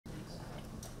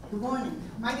Good morning.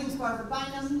 My name is Barbara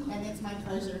Bynum, and it's my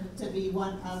pleasure to be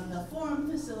one of the forum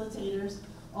facilitators,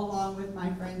 along with my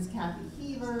friends Kathy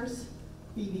Heavers,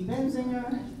 Phoebe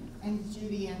Benzinger, and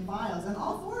Judy Ann Biles. And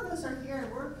all four of us are here.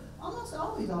 We're almost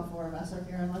always all four of us are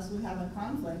here, unless we have a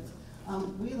conflict.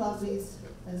 We love these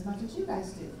as much as you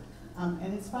guys do.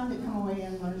 And it's fun to come away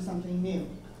and learn something new.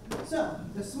 So,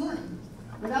 this morning,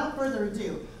 without further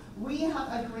ado, we have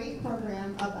a great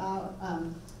program about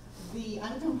the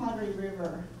Uncompahgre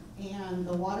River and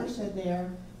the watershed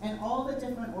there, and all the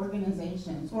different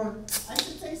organizations, or I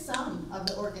should say some of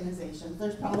the organizations.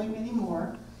 There's probably many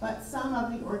more, but some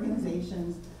of the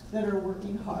organizations that are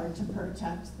working hard to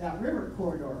protect that river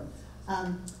corridor.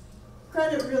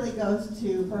 Credit really goes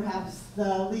to perhaps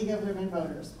the League of Women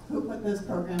Voters, who put this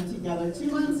program together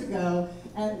 2 months ago,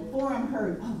 and Forum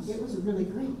heard, oh, it was really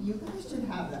great, you guys should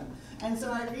have them. And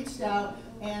so I reached out,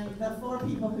 and the 4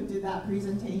 people who did that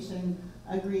presentation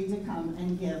agreed to come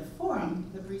and give Forum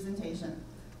the presentation.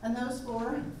 And those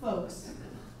 4 folks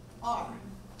are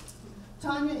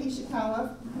Tanya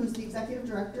Ishikawa, who's the Executive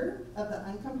Director of the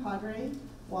Uncompahgre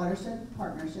Watershed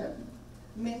Partnership,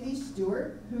 Mindy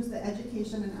Stewart, who's the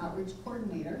Education and Outreach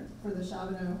Coordinator for the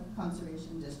Charbonneau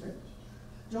Conservation District,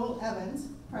 Joel Evans,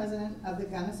 President of the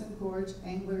Gunnison Gorge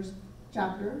Anglers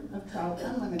Chapter of Trout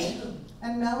Unlimited,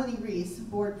 and Melanie Reese,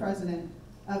 Board President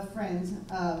of Friends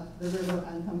of the River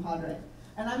Uncompahgre.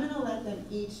 And I'm going to let them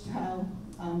each tell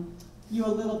you a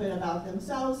little bit about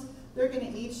themselves. They're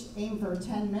going to each aim for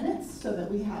 10 minutes so that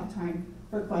we have time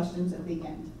for questions at the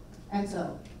end. And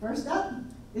so, first up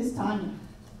is Tanya.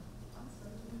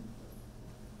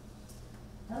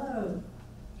 Hello.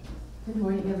 Good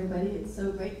morning, everybody. It's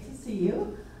so great to see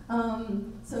you.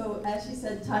 So, as she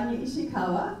said, Tanya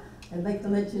Ishikawa. I'd like to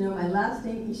let you know my last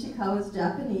name, Ishikawa, is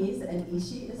Japanese, and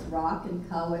Ishi is rock, and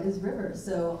Kawa is river.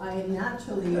 So I am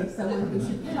naturally someone who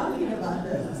should be talking about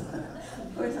this.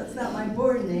 Of course, that's not my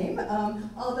born name,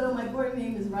 although my born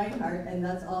name is Reinhardt, and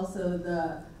that's also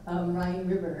the Rhine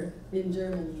River in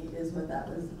Germany is what that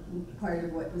was, part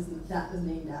of what that was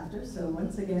named after. So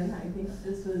once again, I think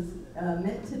this was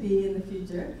meant to be in the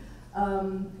future.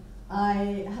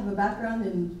 I have a background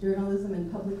in journalism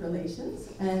and public relations,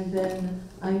 and then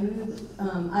I moved,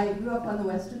 I grew up on the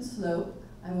Western Slope.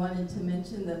 I wanted to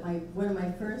mention that one of my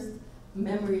first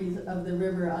memories of the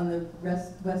river on the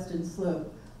Western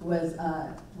Slope was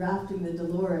rafting the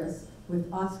Dolores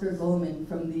with Oscar Goldman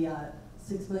from the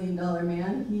 $6 Million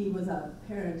Man. He was a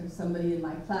parent of somebody in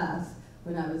my class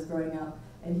when I was growing up,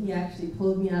 and he actually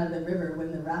pulled me out of the river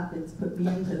when the rapids put me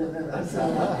into the river.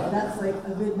 So that's like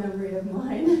a good memory of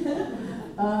mine.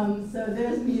 So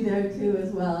there's me there too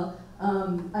as well.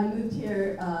 I moved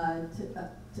here,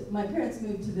 my parents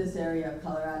moved to this area of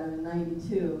Colorado in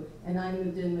 '92, and I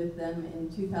moved in with them in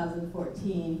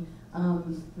 2014,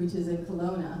 which is in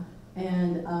Kelowna.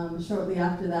 And shortly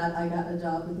after that, I got a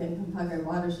job with the Uncompahgre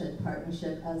Watershed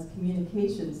Partnership as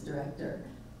communications director.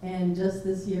 And just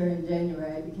this year in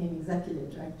January, I became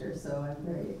executive director, so I'm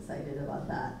very excited about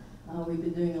that. We've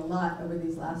been doing a lot over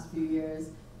these last few years,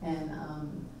 and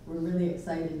we're really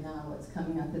excited now what's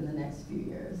coming up in the next few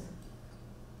years.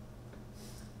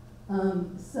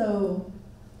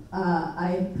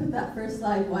 I put that first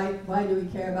slide, why do we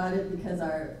care about it? Because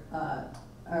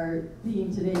our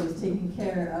theme today was taking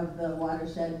care of the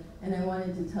watershed, and I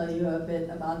wanted to tell you a bit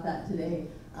about that today.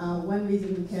 One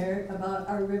reason we care about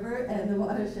our river and the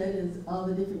watershed is all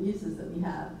the different uses that we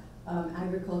have.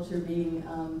 Agriculture being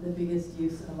the biggest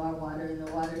use of our water in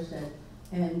the watershed.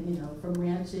 And from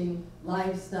ranching,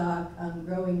 livestock,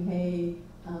 growing hay,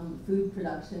 food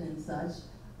production and such,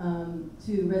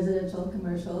 to residential,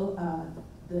 commercial,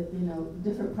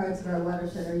 different parts of our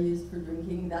watershed are used for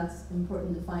drinking. That's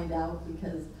important to find out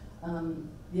because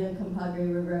the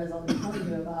Uncompahgre River, as I'll be telling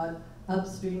you about,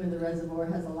 upstream of the reservoir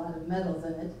has a lot of metals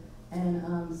in it,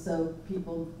 and so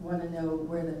people want to know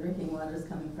where the drinking water is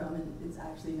coming from, and it's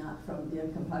actually not from the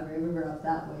Uncompahgre River up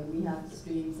that way. We have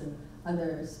streams and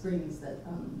other springs that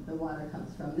the water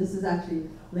comes from. This is actually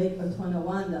Lake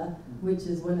Otonawanda, which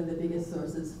is one of the biggest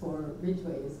sources for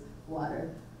Ridgway's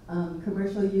water.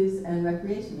 Commercial use and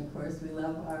recreation, of course. We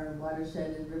love our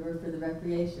watershed and river for the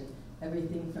recreation.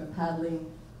 Everything from paddling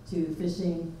to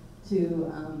fishing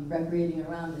to recreating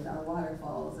around it, our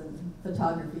waterfalls and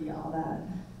photography, all that.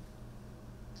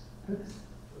 Oops.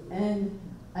 And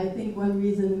I think one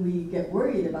reason we get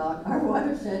worried about our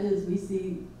watershed is we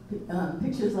see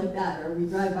pictures like that, or we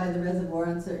drive by the reservoir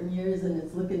on certain years and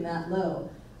it's looking that low.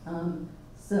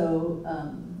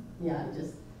 Yeah, I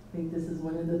just think this is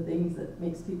one of the things that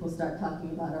makes people start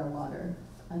talking about our water.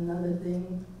 Another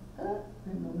thing,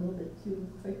 I'm a little bit too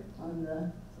quick on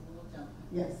the,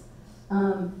 yes.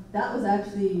 That was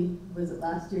actually, was it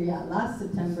last year? Yeah, last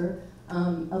September.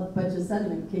 A bunch of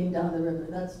sediment came down the river.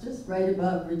 That's just right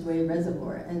above Ridgway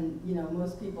Reservoir. And you know,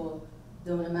 most people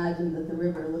don't imagine that the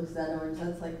river looks that orange.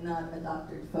 That's like not a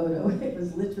doctored photo. It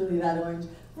was literally that orange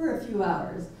for a few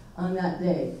hours on that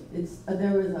day.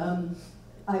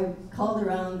 I called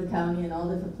around the county and all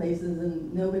different places,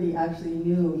 and nobody actually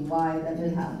knew why that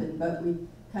had happened, but we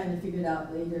kind of figured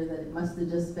out later that it must have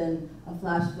just been a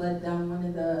flash flood down one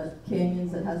of the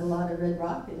canyons that has a lot of red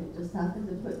rock, and it just happened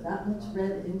to put that much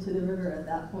red into the river at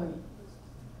that point.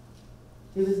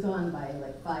 It was gone by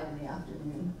like 5 in the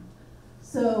afternoon.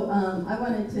 So I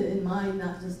wanted to, in mind,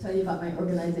 not just tell you about my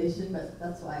organization, but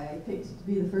that's why I picked to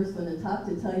be the first one to talk,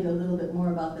 to tell you a little bit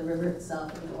more about the river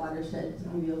itself and the watershed, to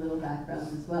give you a little background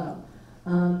as well.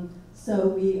 So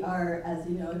we are, as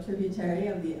you know, a tributary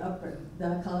of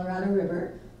the Colorado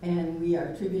River, and we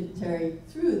are tributary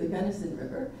through the Gunnison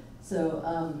River. So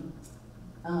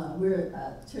we're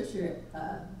a tertiary,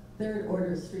 third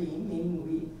order stream,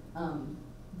 meaning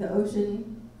the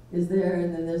ocean is there,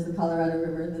 and then there's the Colorado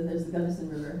River, then there's the Gunnison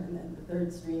River, and then the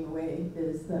third stream away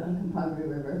is the Uncompahgre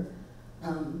River.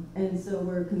 And so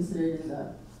we're considered in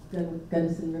the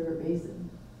Gunnison River Basin.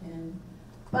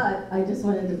 But I just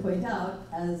wanted to point out,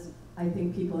 as I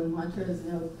think people in Montrose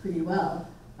know pretty well,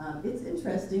 it's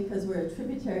interesting because we're a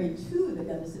tributary to the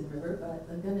Gunnison River, but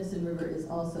the Gunnison River is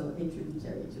also a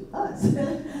tributary to us.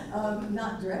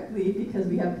 Not directly, because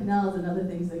we have canals and other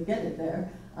things that get it there,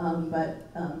 but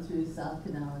through South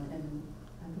Canal and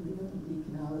I believe the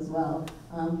Canal as well.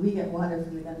 We get water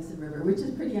from the Gunnison River, which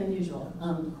is pretty unusual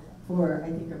for, I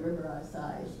think, a river our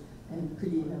size, and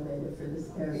pretty innovative for this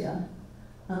area.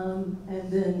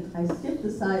 And then I skipped the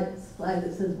slide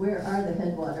that says, where are the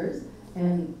headwaters?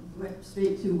 And went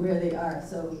straight to where they are,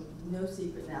 so no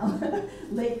secret now.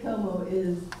 Lake Como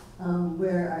is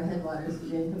where our headwaters for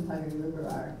the Uncompahgre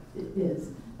River is,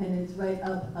 and it's right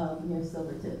up near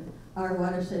Silverton. Our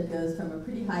watershed goes from a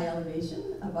pretty high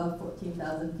elevation, above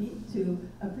 14,000 feet, to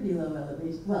a pretty low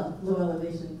elevation, well, low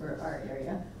elevation for our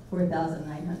area,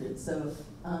 4,900. So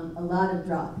a lot of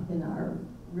drop in our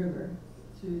river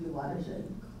through the watershed.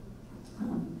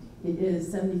 It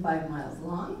is 75 miles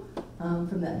long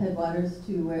from that headwaters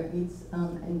to where it meets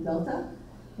in Delta.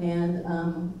 And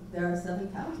there are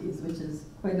 7 counties, which is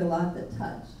quite a lot that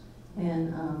touch.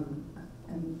 And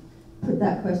put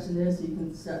that question there so you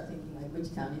can start thinking, like,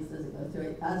 which counties does it go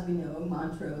through? As we know,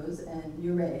 Montrose and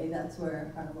Ouray, that's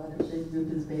where our watershed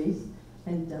group is based,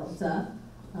 and Delta.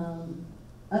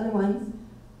 Other ones,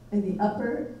 in the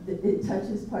upper, it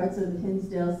touches parts of the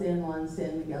Hinsdale, San Juan,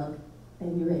 San Miguel,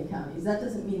 and Ouray counties. That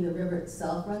doesn't mean the river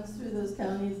itself runs through those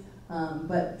counties,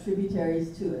 but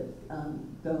tributaries to it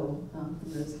go from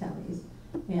those counties.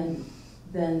 And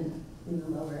then in the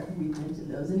lower, we mentioned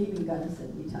those, and even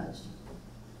Gunnison we touched.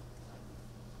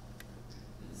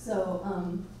 So,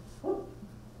 I'm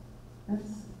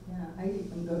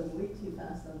going way too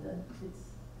fast on the, it's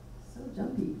so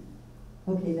jumpy.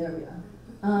 Okay, there we are.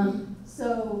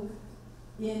 So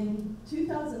in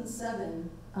 2007,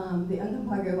 the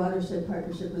Uncompahgre Watershed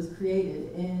Partnership was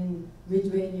created in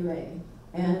Ridgway and Ouray.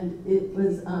 And it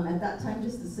was, at that time,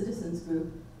 just a citizens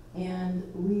group. And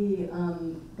we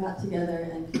got together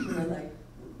and people were like,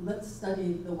 let's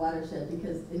study the watershed,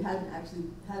 because it hadn't actually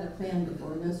had a plan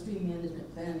before. No stream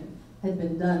management planning had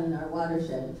been done in our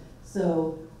watershed.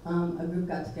 So a group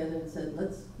got together and said,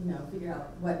 let's figure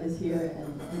out what is here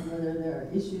and whether there are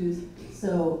issues.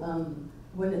 So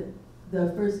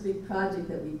the first big project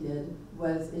that we did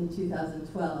was in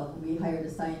 2012. We hired a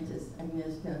scientist,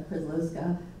 Agnieszka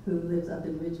Krzyzlowska, who lives up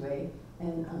in Ridgway,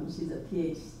 and she's a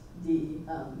PhD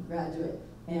graduate,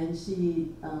 and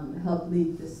she helped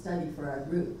lead this study for our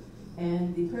group.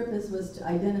 And the purpose was to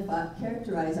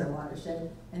characterize our watershed,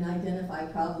 and identify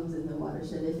problems in the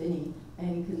watershed, if any,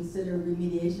 and consider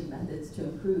remediation methods to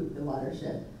improve the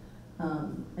watershed.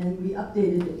 And we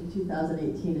updated it in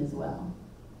 2018 as well.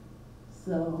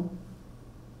 So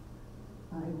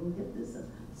I will get this up.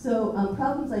 So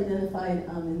problems identified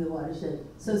in the watershed.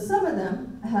 So some of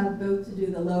them have both to do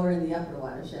the lower and the upper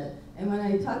watershed. And when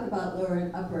I talk about lower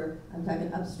and upper, I'm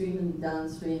talking upstream and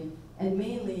downstream, and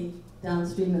mainly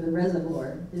downstream of the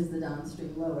reservoir is the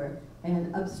downstream lower,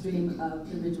 and upstream of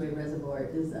the Ridgway Reservoir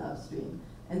is the upstream.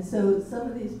 And so some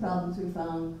of these problems we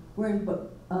found were in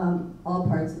all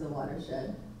parts of the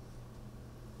watershed.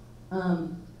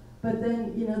 But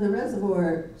then, the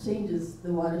reservoir changes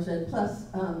the watershed, plus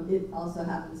it also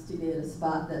happens to be at a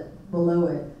spot that below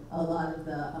it, a lot of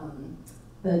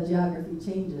the geography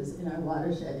changes in our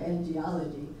watershed and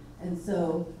geology. And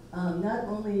so not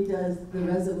only does the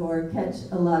reservoir catch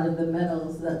a lot of the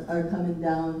metals that are coming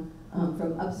down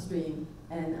from upstream,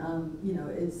 and you know,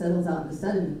 it settles out in the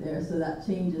sediment there, so that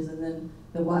changes, and then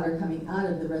the water coming out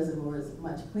of the reservoir is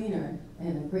much cleaner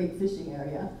and a great fishing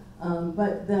area.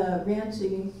 But the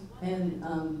ranching and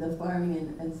the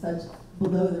farming and such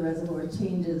below the reservoir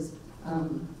changes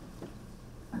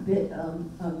a bit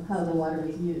of how the water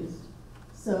is used.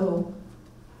 So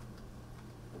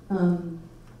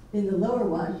in the lower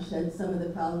watershed, some of the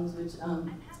problems which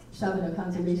Chavano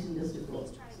Conservation District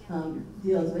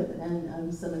deals with,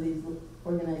 and some of these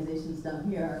organizations down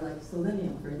here are like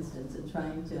selenium, for instance, and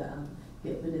trying to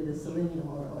get rid of the selenium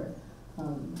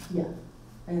yeah.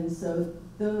 And so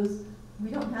those,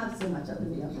 we don't have so much up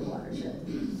in the upper watershed,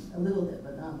 a little bit,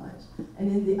 but not much.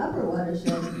 And in the upper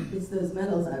watershed, it's those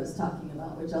metals I was talking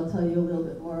about, which I'll tell you a little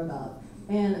bit more about.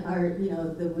 And our, you know,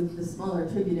 with the smaller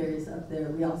tributaries up there,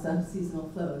 we also have seasonal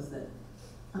flows that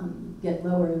get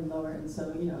lower and lower, and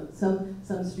so, you know,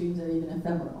 some streams are even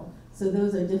ephemeral. So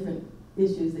those are different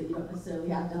issues that you don't necessarily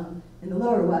have down in the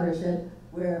lower watershed,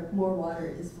 where more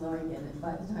water is flowing in, and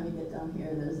by the time you get down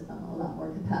here, there's a lot more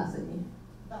capacity.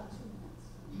 About 2 minutes.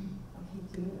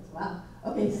 Okay, 2 minutes, wow.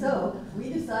 Okay, so we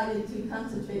decided to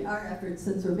concentrate our efforts,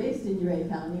 since we're based in Uray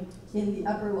County, in the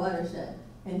upper watershed.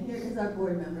 And here is our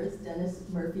board members. Dennis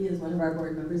Murphy is one of our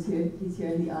board members here. He's here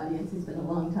in the audience. He's been a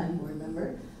long time board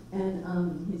member. And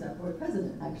he's our board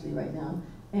president, actually, right now.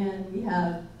 And we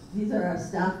have, these are our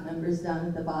staff members down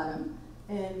at the bottom.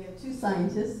 And we have 2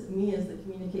 scientists, me as the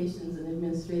communications and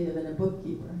administrative, and a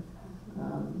bookkeeper.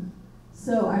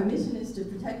 So our mission is to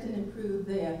protect and improve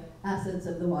the assets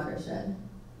of the watershed.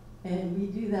 And we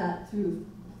do that through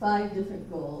 5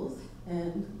 different goals.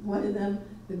 And one of them,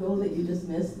 the goal that you just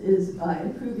missed, is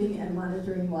improving and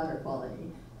monitoring water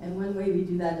quality. And one way we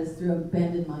do that is through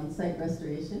abandoned mine site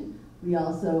restoration. We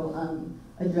also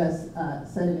address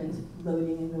sediment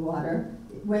loading in the water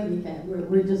when we can.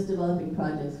 We're just developing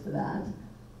projects for that.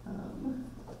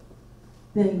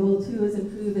 Then goal 2 is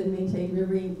improve and maintain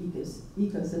riverine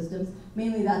ecosystems.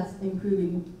 Mainly that's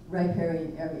improving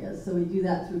riparian areas. So we do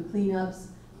that through cleanups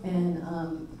and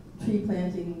tree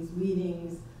plantings,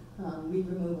 weedings, weed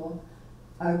removal.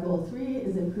 Our goal 3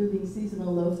 is improving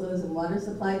seasonal low flows and water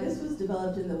supply. This was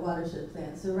developed in the watershed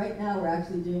plan. So right now we're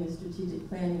actually doing a strategic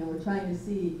planning, and we're trying to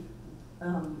see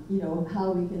you know,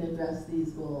 how we can address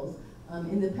these goals.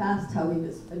 In the past, how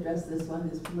we've addressed this one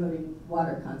is promoting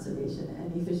water conservation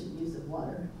and efficient use of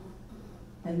water.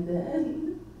 And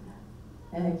then,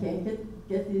 and I can't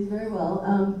get these very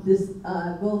well, this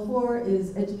goal 4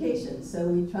 is education. So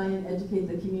we try and educate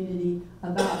the community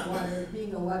about water,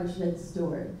 being a watershed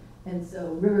steward. And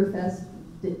so Riverfest,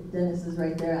 Dennis is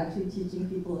right there actually teaching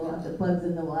people about the bugs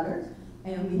in the water.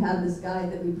 And we have this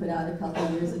guide that we put out a couple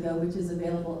of years ago, which is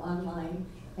available online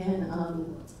and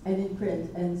in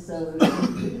print. And so if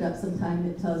you pick it up sometime,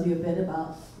 it tells you a bit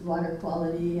about water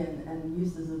quality and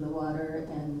uses of the water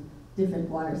and different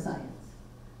water science.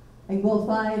 And goal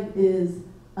 5 is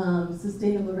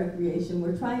sustainable recreation.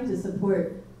 We're trying to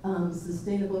support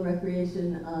sustainable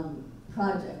recreation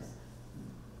projects.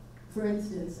 For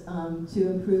instance,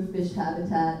 to improve fish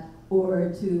habitat,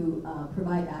 or to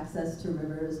provide access to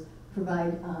rivers,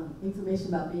 provide information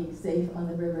about being safe on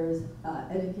the rivers,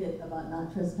 etiquette about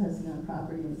not trespassing on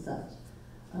property and such.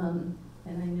 And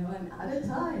I know I'm out of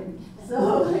time,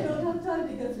 so I don't have time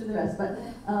to go through the rest. But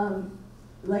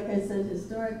like I said,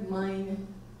 historic mine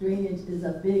drainage is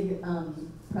a big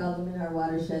problem in our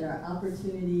watershed. Our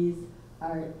opportunities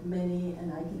are many,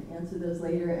 and I can answer those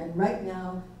later. And right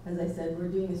now, as I said, we're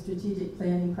doing a strategic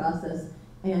planning process,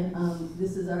 and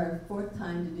this is our 4th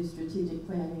time to do strategic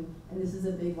planning, and this is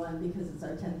a big one because it's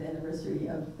our 10th anniversary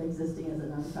of existing as a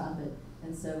nonprofit,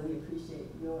 and so we appreciate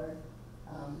your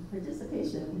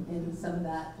participation in some of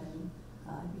that. And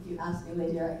if you ask me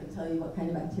later, I can tell you what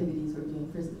kind of activities we're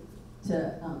doing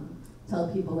to tell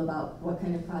people about what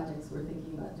kind of projects we're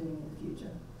thinking about doing in the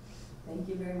future. Thank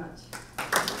you very much.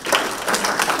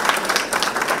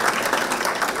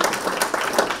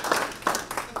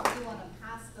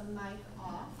 The mic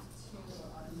off to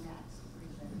our next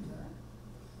presenter.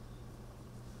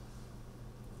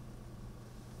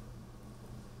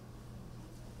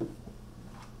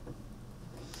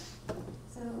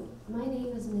 So my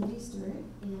name is Mindy Stewart,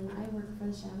 and I work for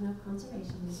the Chavano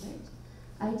Conservation District.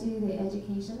 I do the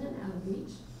education and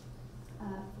outreach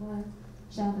for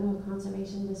Chavano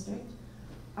Conservation District.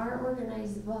 Our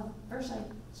organized, well, first I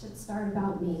should start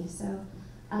about me. So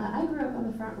I grew up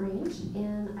on the Front Range,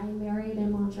 and I married a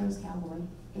Montrose cowboy,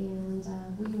 and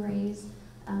we raise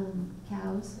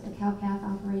cows, a cow-calf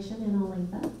operation in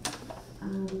Olathe.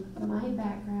 My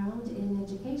background in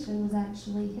education was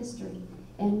actually history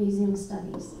and museum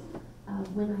studies.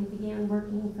 when I began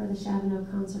working for the Chavano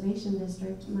Conservation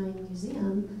District, my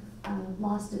museum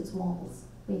lost its walls,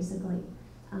 basically.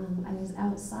 I was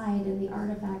outside, and the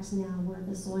artifacts now were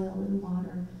the soil and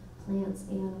water, plants,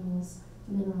 animals,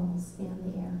 minerals,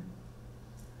 and the air.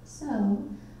 So,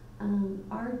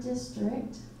 our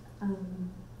district,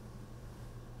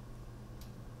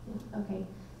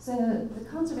 so the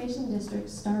conservation district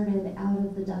started out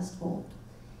of the Dust Bowl,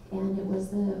 and it was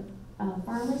the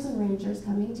farmers and ranchers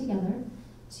coming together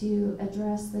to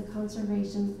address the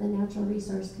conservation, the natural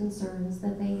resource concerns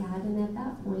that they had, and at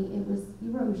that point it was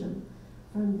erosion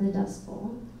from the Dust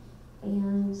Bowl.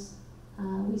 And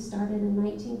we started in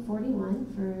 1941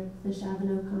 for the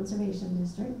Chavano Conservation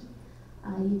District.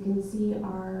 You can see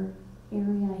our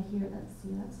area here, that's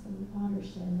the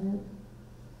watershed.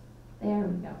 There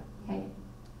we go, okay.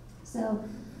 So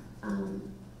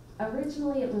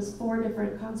originally it was 4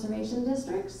 different conservation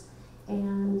districts,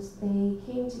 and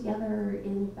they came together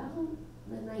in about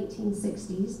the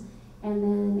 1960s. And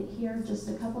then here, just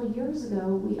a couple of years ago,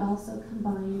 we also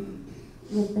combined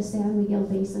with the San Miguel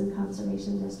Basin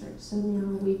Conservation District. So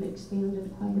now we've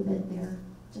expanded quite a bit there,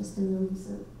 just in the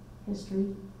recent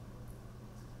history.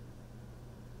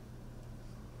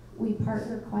 We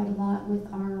partner quite a lot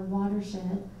with our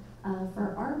watershed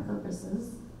for our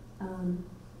purposes.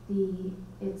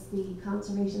 It's the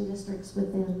conservation districts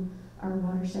within our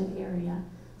watershed area.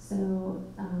 So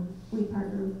we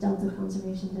partner with Delta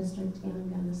Conservation District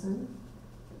and Gunnison,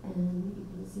 and you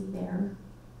can see there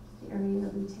the area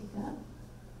that we take up.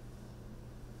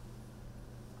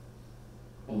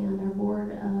 And our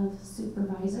board of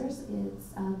supervisors, it's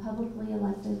publicly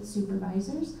elected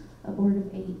supervisors, a board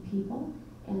of 8 people,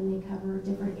 and they cover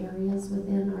different areas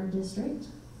within our district.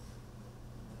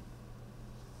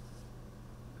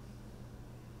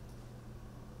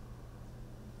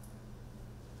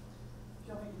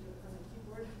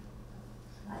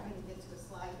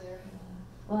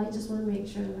 Well, I just want to make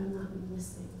sure that I'm not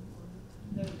missing one.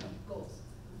 There we go, goals.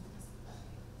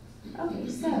 Okay,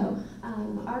 so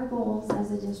our goals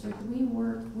as a district, we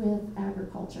work with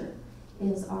agriculture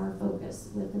is our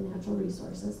focus with the natural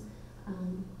resources.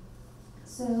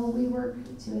 So we work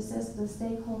to assist the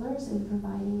stakeholders in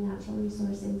providing natural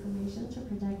resource information to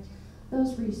protect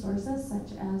those resources,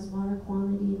 such as water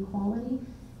quantity and quality,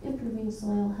 improving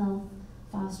soil health,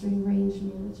 fostering range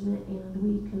management, and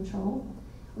weed control.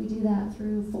 We do that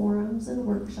through forums and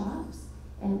workshops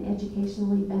and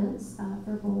educational events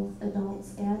for both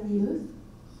adults and youth.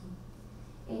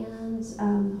 And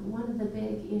one of the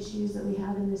big issues that we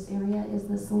have in this area is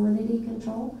the salinity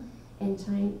control and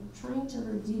trying to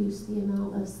reduce the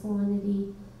amount of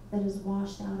salinity that is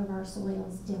washed out of our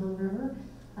soils downriver,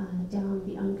 down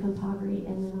the Uncompahgre,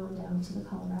 and then on down to the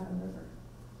Colorado River.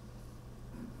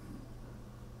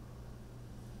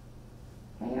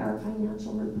 Okay, our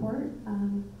financial report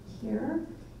here,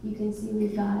 you can see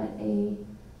we've got a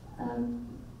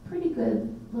pretty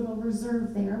good little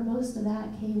reserve there. Most of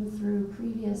that came through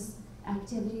previous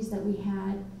activities that we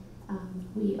had.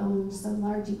 We owned some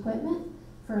large equipment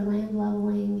for land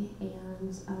leveling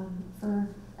and for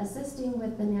assisting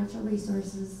with the Natural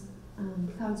Resources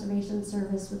Conservation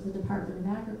Service with the Department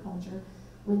of Agriculture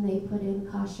when they put in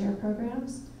cost share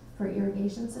programs for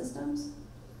irrigation systems.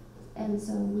 And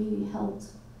so we helped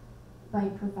by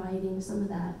providing some of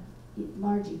that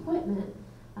large equipment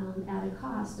at a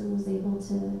cost and was able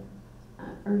to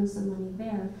earn some money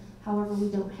there. However, we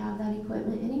don't have that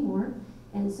equipment anymore,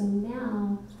 and so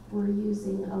now we're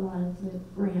using a lot of the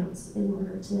grants in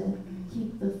order to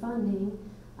keep the funding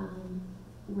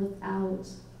without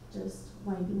just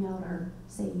wiping out our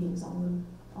savings all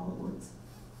at once.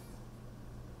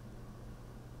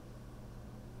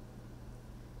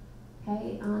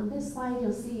 Okay, on this slide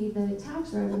you'll see the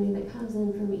tax revenue that comes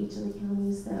in from each of the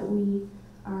counties that we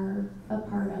are a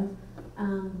part of.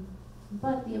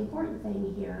 But the important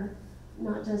thing here,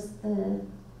 not just the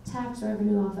tax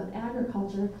revenue off of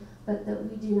agriculture, but that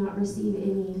we do not receive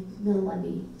any mill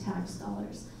levy tax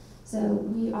dollars. So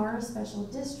we are a special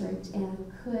district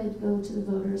and could go to the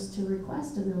voters to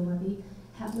request a mill levy,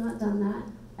 have not done that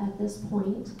at this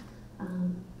point.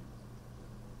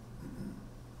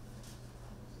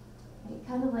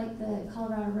 Kind of like the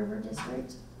Colorado River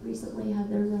District recently had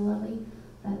their mill levy.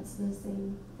 That's the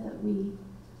same that we,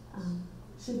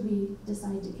 should we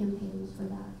decide to campaign for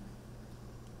that.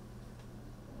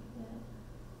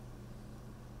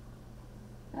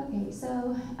 Okay,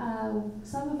 so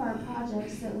some of our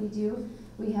projects that we do,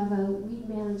 we have a weed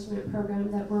management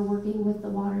program that we're working with the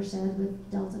Watershed,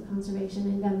 with Delta Conservation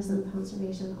and Gunnison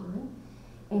Conservation on,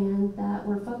 and that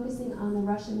we're focusing on the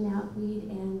Russian knapweed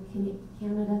and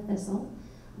Canada thistle.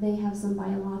 they have some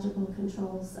biological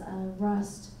controls,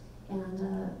 rust and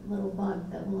a little bug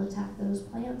that will attack those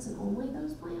plants and only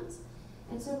those plants.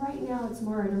 And so right now it's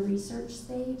more at a research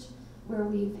stage where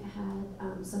we've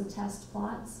had some test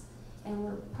plots, and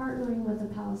we're partnering with the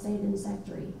Palisade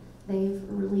Insectary. They've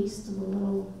released the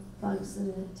little bugs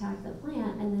that attack the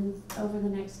plant, and then over the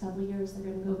next couple of years they're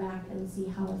going to go back and see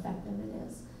how effective it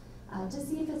is, to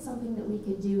see if it's something that we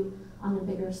could do on a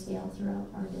bigger scale throughout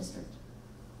our district.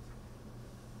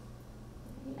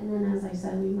 Okay, and then, as I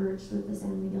said, we merged with the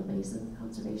San Miguel Basin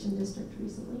Conservation District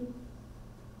recently.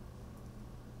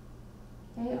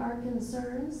 Okay, our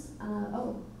concerns,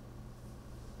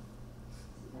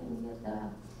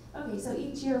 okay, so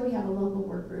each year we have a local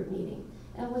work group meeting.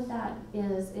 And what that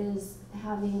is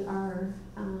having our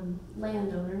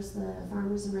landowners, the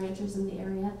farmers and ranchers in the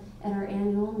area, at our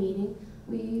annual meeting,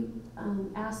 we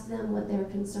ask them what their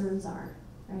concerns are,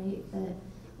 right? That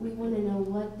we want to know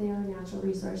what their natural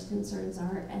resource concerns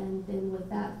are, and then with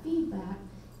that feedback,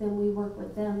 then we work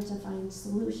with them to find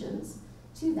solutions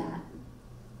to that.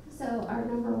 So our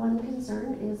number one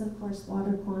concern is, of course,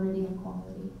 water quantity and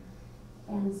quality.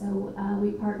 And so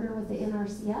we partner with the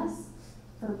NRCS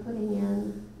for putting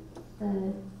in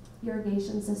the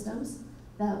irrigation systems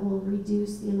that will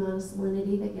reduce the amount of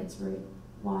salinity that gets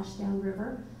washed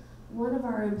downriver. One of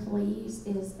our employees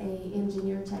is an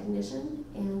engineer technician,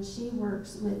 and she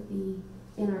works with the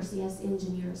NRCS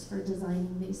engineers for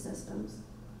designing these systems.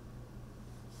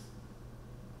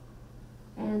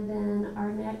 And then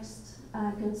our next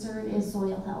concern is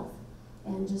soil health,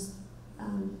 and just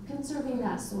conserving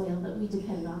that soil that we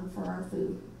depend on for our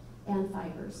food and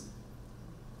fibers.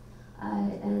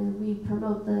 And we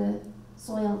promote the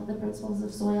principles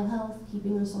of soil health,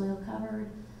 keeping the soil covered,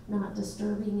 not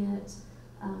disturbing it,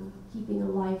 keeping a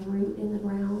live root in the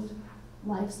ground,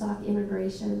 livestock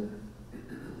integration,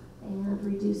 and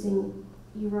reducing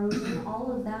erosion.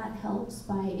 All of that helps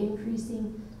by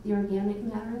increasing the organic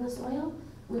matter in the soil,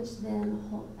 which then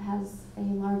has a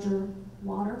larger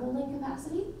water holding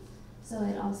capacity. So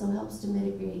it also helps to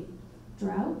mitigate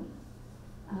drought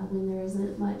when there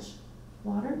isn't much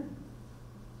water.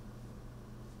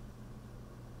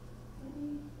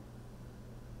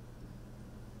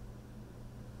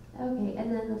 Okay,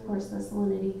 and then of course the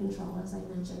salinity control, as I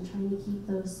mentioned, trying to keep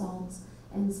those salts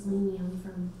and selenium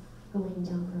from going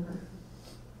downriver.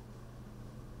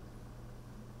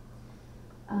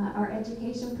 Our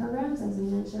education programs, as I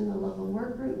mentioned, the local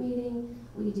work group meeting,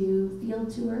 we do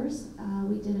field tours.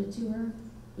 We did a tour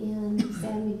in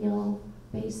San Miguel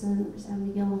Basin, San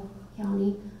Miguel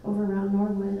County, over around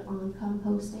Norwood on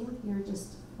composting here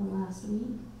just the last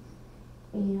week.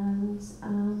 And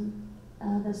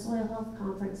the Soil Health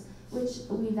Conference, which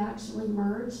we've actually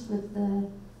merged with the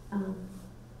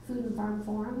Food and Farm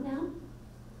Forum now,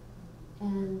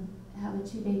 and have a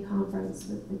 2-day conference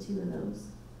with the two of those.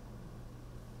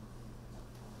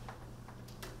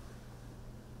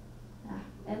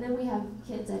 And then we have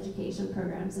kids education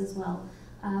programs as well.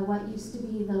 What used to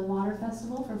be the Water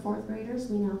Festival for 4th graders,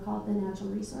 we now call it the Natural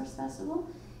Resource Festival,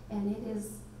 and it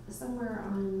is somewhere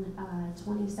on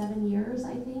 27 years,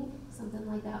 I think, something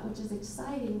like that, which is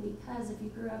exciting because if you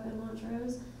grew up in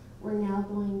Montrose, we're now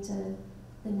going to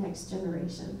the next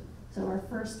generation. So our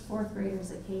first 4th graders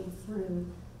that came through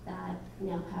that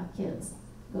now have kids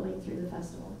going through the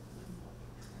festival.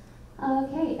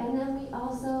 Okay, and then we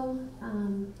also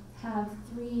have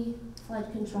 3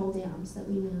 flood control dams that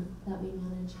we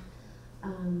manage.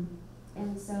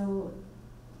 And so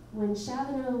when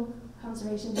Chavano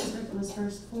Conservation District was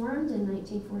first formed in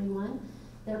 1941,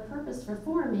 their purpose for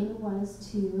forming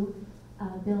was to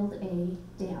build a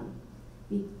dam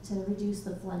to reduce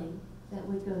the flooding that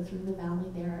would go through the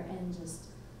valley there and just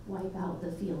wipe out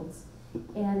the fields.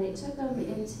 And it took them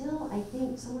until, I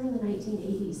think, somewhere in the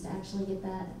 1980s to actually get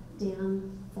that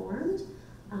dam formed.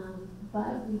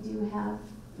 But we do have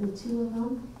the 2 of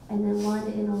them, and then one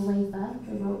in Olathe,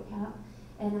 the rope cap.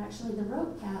 And actually the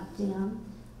rope cap dam,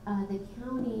 the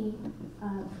county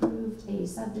approved a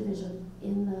subdivision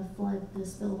in the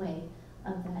spillway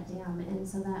of that dam. And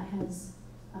so that has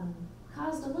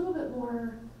caused a little bit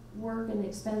more work and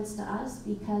expense to us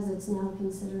because it's now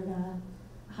considered a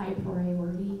high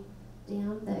priority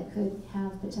dam that could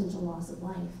have potential loss of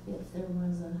life if there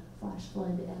was a flash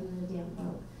flood and the dam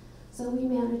broke. So we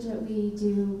manage it, we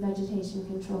do vegetation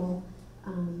control,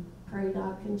 prairie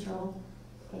dog control,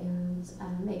 and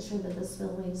make sure that the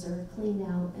spillways are cleaned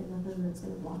out and nothing that's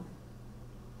going to block.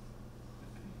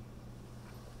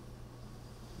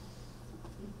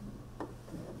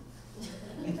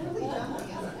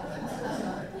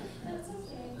 That's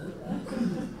okay.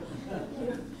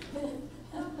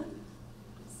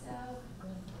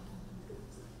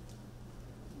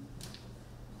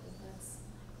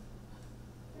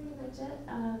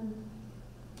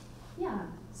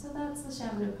 So that's the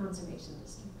Chavano Conservation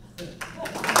District.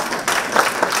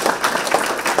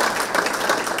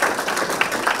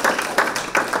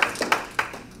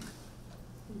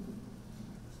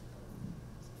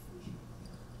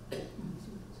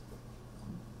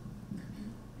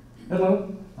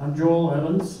 Hello, I'm Joel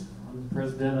Evans. I'm the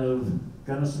president of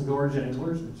Gunnison Gorge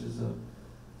Anglers, which is a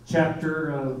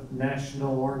chapter of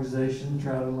national organization,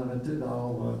 Trout Unlimited.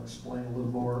 I'll explain a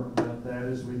little more about that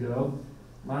as we go.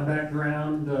 My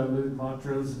background, moved to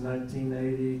Montrose in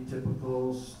 1980,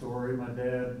 typical story. My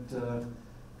dad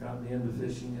got me into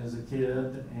fishing as a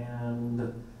kid,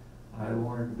 and I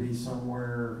wanted to be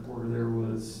somewhere where there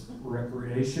was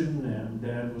recreation, and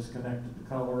Dad was connected to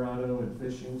Colorado and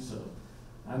fishing, so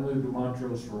I moved to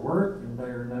Montrose for work. And I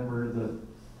remember the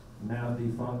now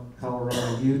defunct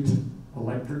Colorado Ute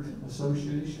Electric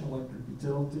Association, electric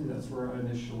utility. That's where I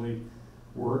initially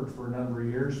worked for a number of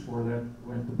years before that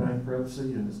went to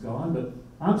bankruptcy and is gone, but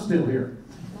I'm still here.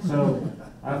 So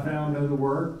I found other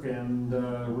work and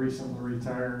recently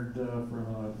retired from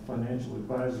a financial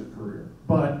advisor career.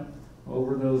 But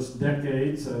over those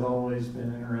decades, I've always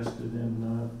been interested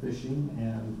in fishing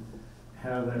and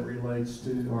how that relates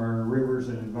to our rivers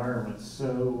and environments.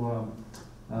 So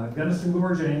Gunnison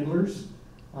Gorge Anglers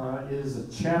is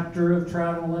a chapter of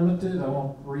Trout Unlimited. I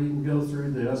won't read and go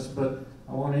through this, but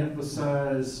I want to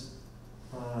emphasize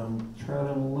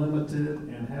Trout Unlimited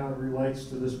and how it relates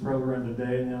to this program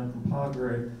today. And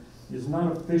Uncompahgre is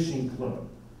not a fishing club.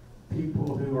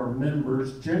 People who are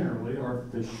members generally are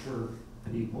fisher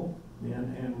people,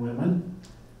 men and women.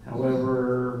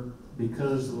 However,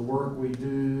 because the work we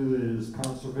do is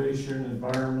conservation,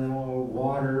 environmental,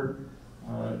 water,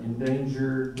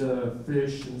 endangered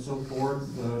fish, and so forth,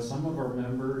 some of our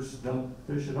members don't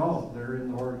fish at all. They're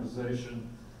in the organization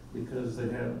because they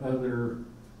have other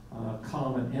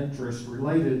common interests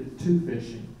related to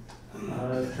fishing.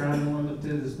 Trout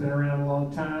Unlimited has been around a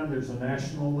long time. There's a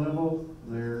national level.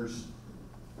 There's,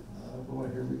 boy,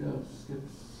 here we go.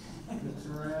 Skips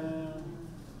around.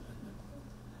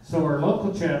 So our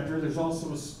local chapter, there's also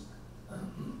a,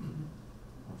 I'm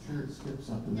sure it skipped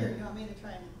something Here, there. you want me to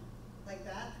try and like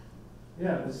that?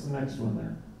 Yeah, that's the next one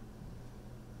there.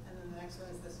 And then the next one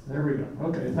is this one. There we go.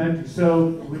 Okay, thank you. So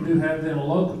we do have then a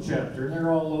local chapter, and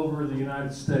they're all over the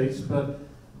United States, but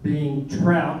being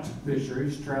trout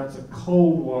fisheries, trout's a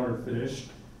cold water fish,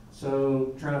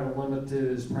 so Trout Unlimited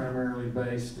is primarily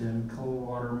based in cold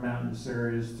water mountainous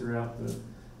areas throughout the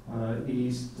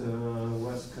east,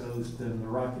 west coast, and the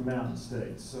Rocky Mountain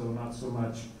states. So not so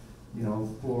much, you know,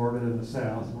 Florida and the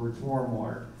south where it's warm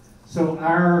water. So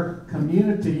our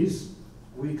communities,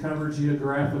 we cover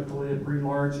geographically a pretty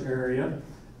large area.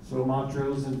 So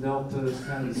Montrose and Delta is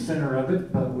kind of the center of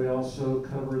it, but we also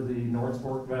cover the North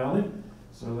Fork Valley.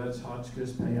 So that's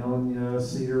Hotchkiss, Paonia,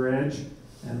 Cedar Edge,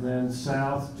 and then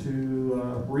south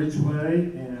to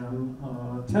Ridgeway and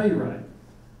Telluride.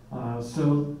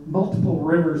 So multiple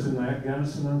rivers in that,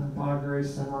 Gunnison, Uncompahgre,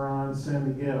 Cimarron, San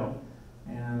Miguel.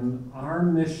 And our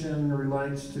mission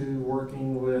relates to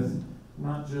working with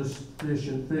not just fish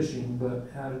and fishing, but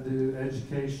how to do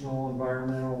educational,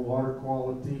 environmental, water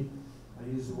quality. I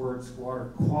use the words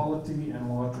water quality and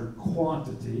water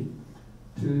quantity,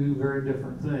 two very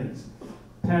different things.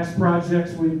 Past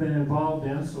projects we've been involved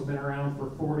in, so been around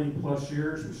for 40 plus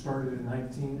years. We started in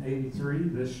 1983.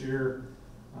 This year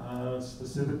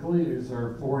specifically is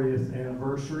our 40th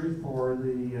anniversary for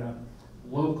the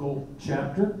local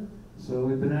chapter. So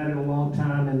we've been at it a long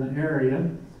time in the area.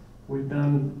 We've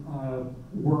done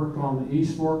work on the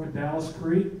East Fork of Dallas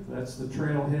Creek. That's the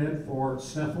trailhead for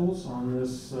Sniffles on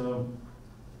this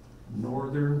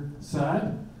northern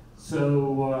side.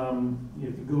 So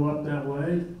if you go up that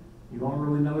way, you won't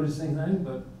really notice anything,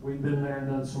 but we've been there and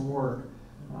done some work.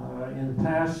 In the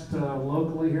past,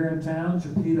 locally here in town,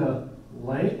 Chipeta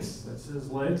Lakes, that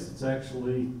says lakes, it's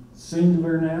actually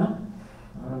singular now.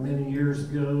 Many years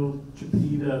ago,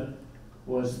 Chipeta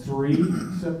was 3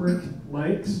 separate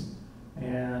lakes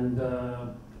and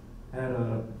had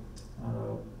a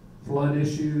flood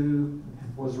issue,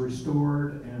 was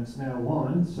restored, and it's now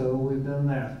 1, so we've done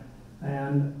that.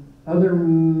 And other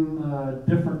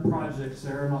different projects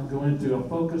there I'm not going into.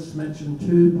 I'll mention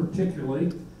 2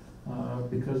 particularly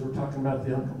because we're talking about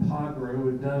the Uncompahgre.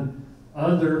 We've done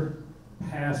other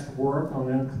past work on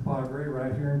the Uncompahgre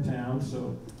right here in town,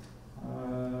 so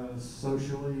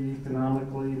socially,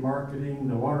 economically, marketing.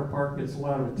 The water park gets a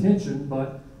lot of attention,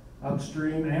 but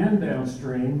upstream and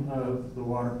downstream of the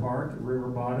water park, river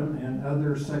bottom, and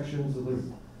other sections of the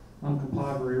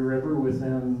Uncompahgre River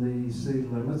within the city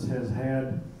limits has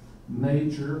had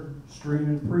major stream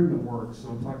improvement work. So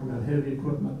I'm talking about heavy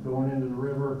equipment going into the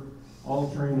river,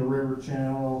 altering the river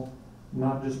channel,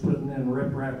 not just putting in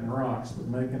riprap and rocks, but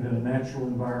making it a natural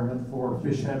environment for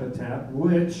fish habitat,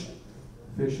 which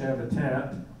fish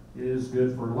habitat is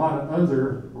good for a lot of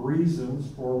other reasons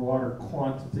for water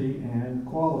quantity and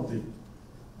quality.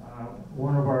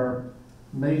 One of our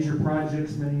major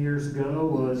projects many years ago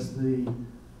was the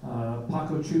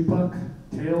Pacochupac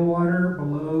tailwater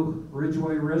below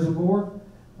Ridgeway Reservoir.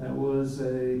 That was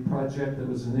a project that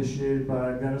was initiated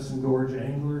by Gunnison Gorge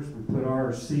anglers. We put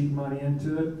our seed money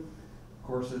into it. Of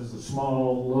course, as a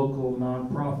small local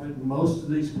nonprofit, most of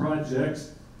these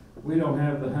projects, we don't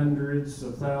have the hundreds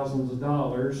of thousands of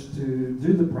dollars to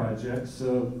do the project,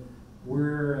 so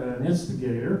we're an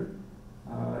instigator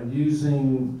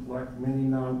using, like many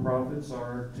nonprofits,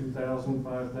 our $2,000,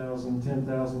 $5,000,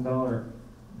 $10,000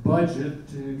 budget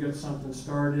to get something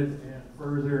started and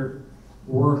further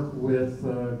work with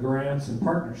grants and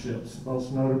partnerships,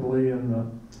 most notably in the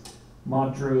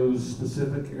Montrose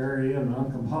specific area in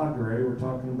Uncompahgre. We're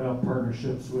talking about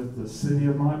partnerships with the City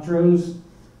of Montrose,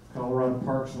 Colorado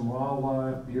Parks and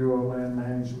Wildlife, Bureau of Land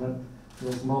Management.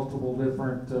 There's multiple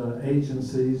different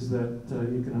agencies that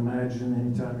you can imagine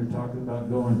anytime you're talking about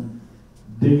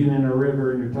digging in a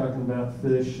river and you're talking about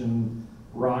fish and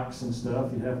rocks and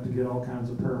stuff, you have to get all kinds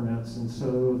of permits. And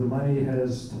so the money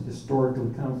has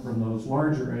historically come from those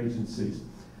larger agencies.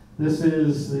 This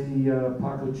is the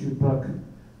Pacochupac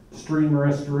stream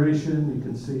restoration. You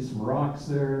can see some rocks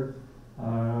there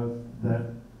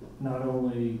that not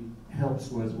only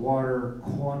helps with water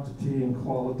quantity and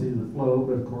quality of the flow,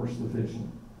 but of course the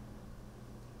fishing.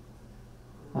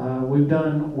 We've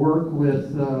done work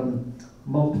with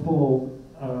multiple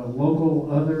local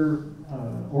other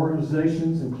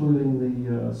organizations, including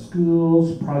the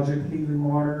schools. Project Healing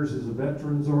Waters is a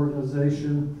veterans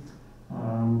organization.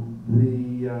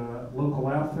 The local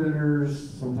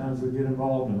outfitters, sometimes we get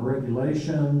involved in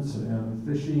regulations and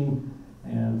fishing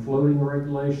and floating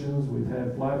regulations. We've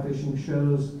had fly fishing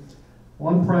shows.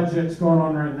 One project's going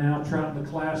on right now, Trout in the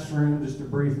Classroom, just a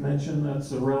brief mention.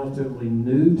 That's a relatively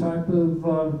new type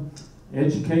of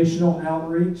educational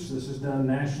outreach. This is done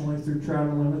nationally through Trout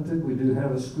Unlimited. We do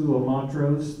have a school of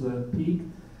Montrose, the Peak,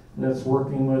 that's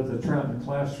working with the Trout in the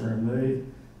Classroom.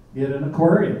 They get an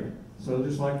aquarium. So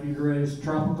just like you raise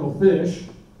tropical fish,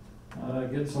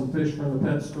 get some fish from the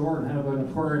pet store and have an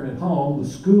aquarium at home, the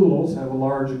schools have a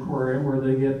large aquarium where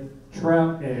they get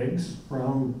trout eggs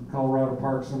from Colorado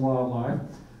Parks and Wildlife,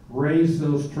 raise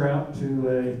those trout to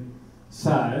a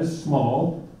size,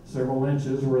 small, several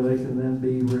inches, where they can then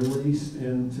be released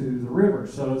into the river.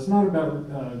 So it's not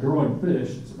about growing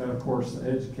fish, it's about, of course, the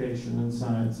education and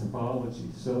science and biology.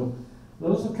 So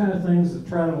those are the kind of things that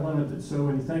Trout Unlimited, so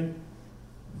when you think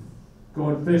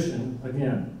going fishing,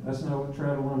 again, that's not what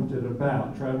Trout Unlimited is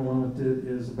about. Trout Unlimited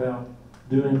is about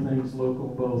doing things local,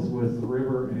 both with the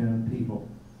river and people.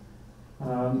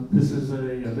 This is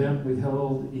an event we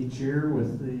hold each year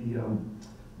with the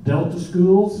Delta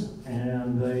schools,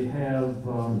 and they have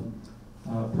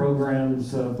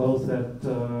programs both at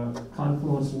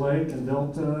Confluence Lake and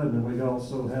Delta, and then we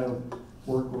also have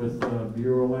work with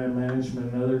Bureau of Land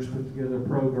Management and others, put together a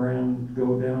program,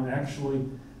 go down. Actually,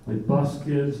 we bus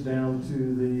kids down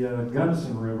to the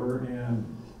Gunnison River and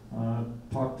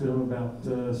talk to them about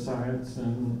science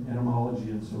and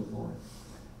entomology and so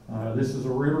forth. This is a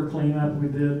river cleanup we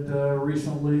did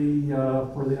recently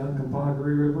for the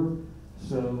Uncompahgre River.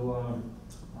 So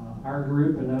our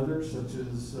group and others, such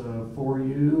as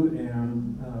 4U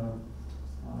and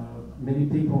many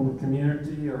people in the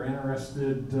community, are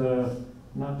interested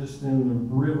not just in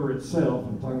the river itself,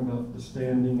 I'm talking about the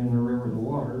standing in the river, the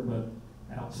water, but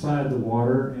outside the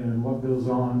water and what goes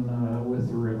on with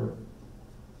the river.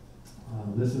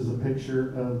 This is a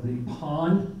picture of the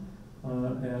pond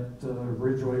at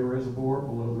Ridgeway Reservoir,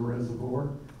 below the reservoir.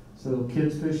 So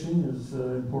kids fishing is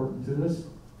important to us.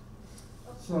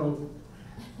 So,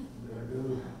 did I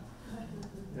go?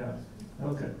 Yeah,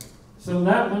 okay. So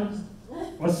that one,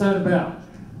 what's that about?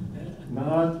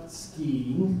 Not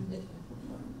skiing.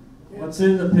 What's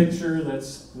in the picture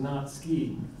that's not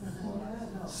skiing?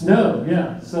 Snow,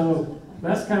 yeah. So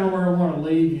that's kind of where I want to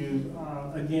leave you.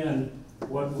 Again,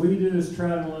 what we do is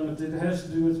Trout Unlimited. It has to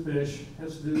do with fish, it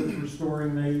has to do with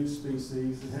restoring native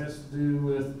species, it has to do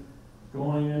with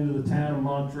going into the town of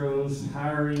Montrose,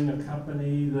 hiring a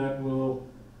company that will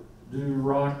do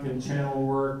rock and channel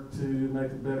work to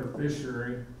make a better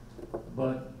fishery.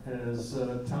 But as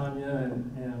Tanya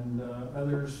and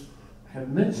others have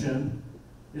mentioned,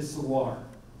 it's the water.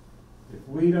 If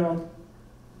we don't,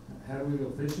 how do we go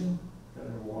fishing?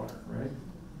 Gotta have water, right?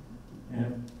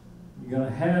 And you're going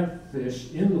to have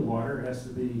fish in the water. It has to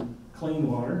be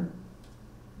clean water.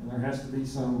 and there has to be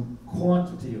some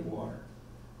quantity of water.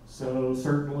 So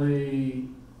certainly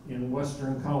in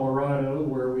western Colorado,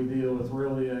 where we deal with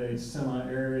really a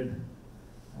semi-arid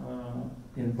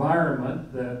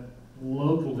environment that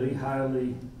locally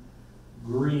highly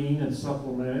green and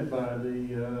supplemented by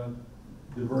the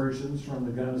diversions from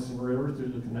the Gunnison River through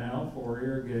the canal for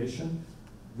irrigation.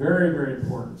 Very, very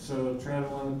important. So Trout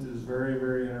Unlimited is very,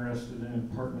 very interested in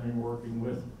partnering, working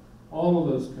with all of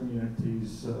those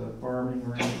communities, farming,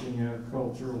 ranching,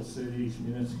 agricultural, cities,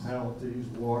 municipalities,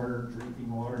 water,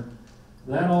 drinking water.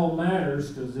 That all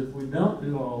matters, because if we don't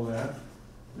do all that,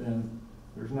 then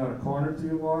there's not a quantity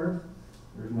of water,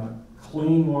 there's not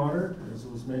clean water, as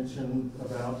was mentioned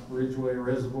about Ridgeway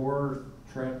Reservoir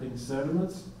trapping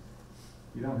sediments.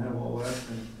 If you don't have all that,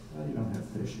 then well, you don't have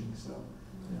fishing. So,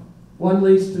 you know, one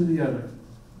leads to the other.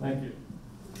 Thank you.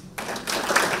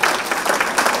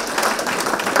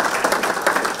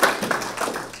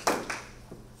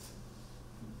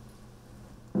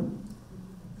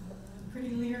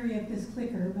 Pretty leery of this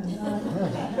clicker, but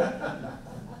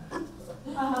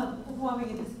while we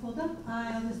get this pulled up,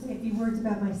 I'll just say a few words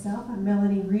about myself. I'm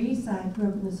Melanie Reese. I grew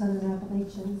up in the Southern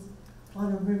Appalachians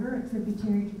on a river, a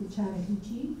tributary to the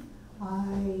Chattahoochee.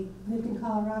 I lived in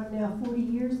Colorado now 40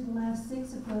 years. The last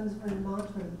 6 of those were in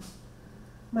Montrose.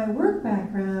 My work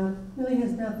background really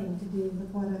has nothing to do with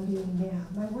what I'm doing now.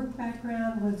 My work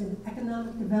background was in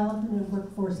economic development and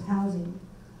workforce housing,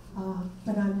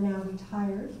 but I'm now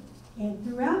retired. And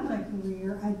throughout my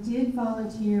career, I did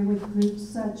volunteer with groups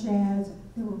such as,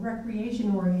 that were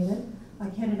recreation oriented,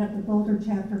 like headed up the Boulder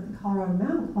chapter of the Colorado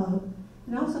Mountain Club,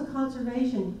 and also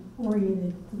conservation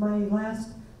oriented. For my last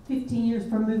 15 years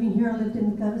from moving here, I lived in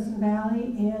the Gunnison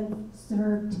Valley and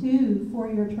served 2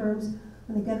 4-year terms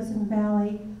in the Gunnison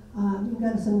Valley,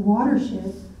 Gunnison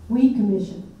Watershed Weed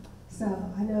Commission. So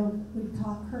I know we've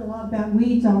heard a lot about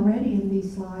weeds already in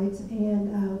these slides, and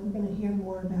we're going to hear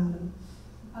more about them.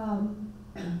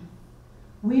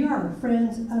 We are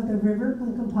friends of the river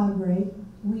Uncompahgre.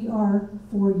 We are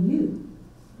for you.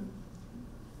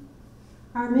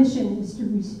 Our mission is to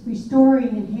restoring,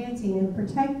 enhancing, and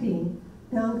protecting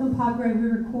the Uncompahgre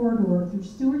River corridor through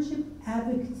stewardship,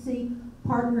 advocacy,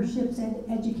 partnerships, and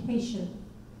education.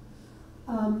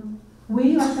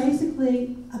 We are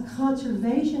basically a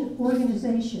conservation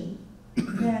organization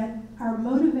that our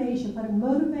motivation, what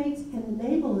motivates and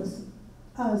enables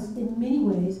us in many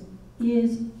ways,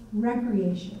 is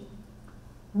recreation.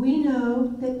 We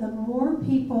know that the more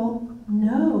people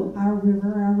know our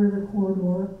river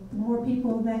corridor, the more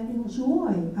people that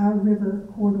enjoy our river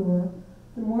corridor,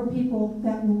 the more people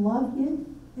that love it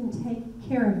and take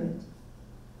care of it.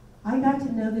 I got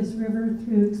to know this river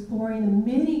through exploring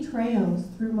the many trails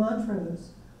through Montrose,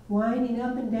 winding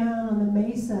up and down on the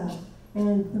mesa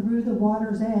and through the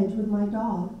water's edge with my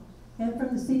dog, and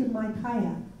from the seat of my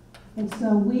kayak. And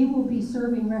so we will be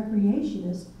serving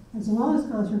recreationists as well as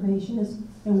conservationists,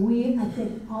 and we, I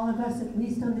think all of us, at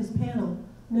least on this panel,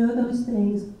 know those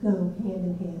things go hand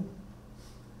in hand.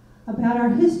 About our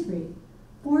history,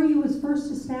 4U was first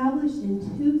established in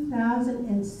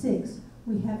 2006.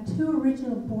 We have 2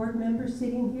 original board members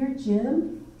sitting here,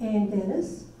 Jim and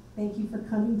Dennis. Thank you for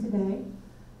coming today.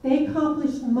 They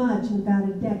accomplished much in about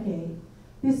a decade.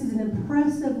 This is an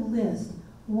impressive list,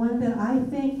 one that I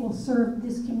think will serve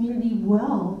this community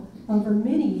well over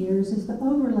many years is the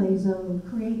overlay zone,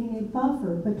 creating a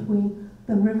buffer between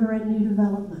the river and new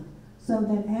development, so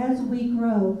that as we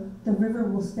grow, the river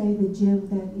will stay the gem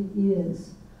that it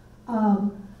is.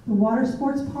 The Water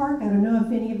Sports Park, I don't know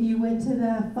if any of you went to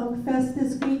the Funk Fest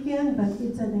this weekend, but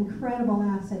it's an incredible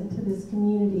asset to this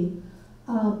community.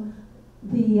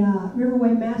 The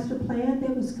Riverway Master Plan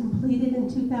that was completed in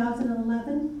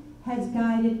 2011 has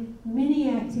guided many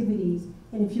activities.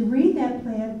 And if you read that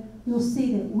plan, you'll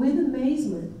see that with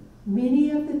amazement, many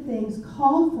of the things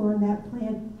called for in that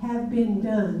plan have been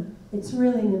done. It's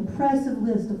really an impressive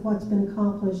list of what's been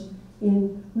accomplished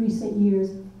in recent years,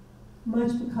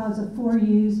 much because of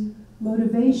 4U's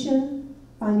motivation,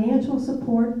 financial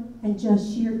support, and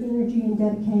just sheer energy and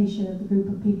dedication of the group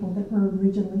of people that were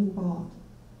originally involved.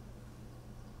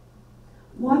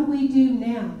 What we do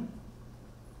now,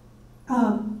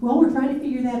 well, we're trying to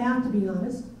figure that out, to be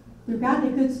honest. We've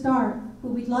gotten a good start, but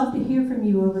we'd love to hear from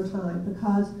you over time,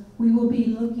 because we will be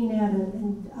looking at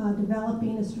and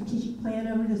developing a strategic plan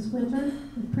over this winter.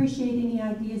 We appreciate any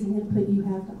ideas and input you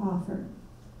have to offer.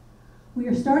 We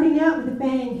are starting out with a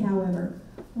bang, however.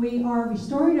 We are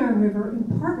restoring our river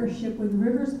in partnership with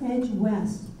River's Edge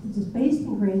West. It is based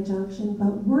in Grand Junction,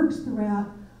 but works throughout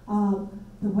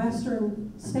the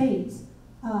western states,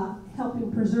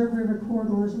 helping preserve river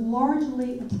corridors,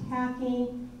 largely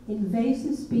attacking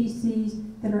invasive species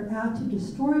that are out to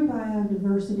destroy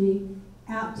biodiversity,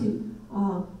 out to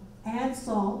add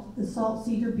salt, the salt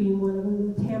cedar being one of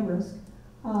them, the tamarisk.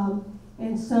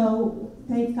 And so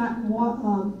they've gotten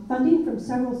funding from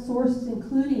several sources,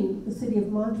 including the city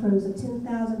of Montrose, a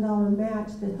 $10,000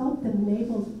 match that helped them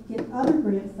enable to get other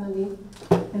grant funding,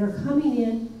 and are coming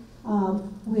in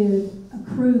with a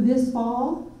crew this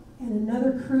fall and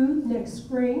another crew next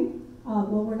spring.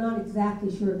 Well, we're not exactly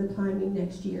sure of the timing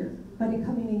next year, but it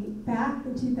coming in back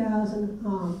in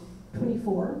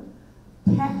 2024,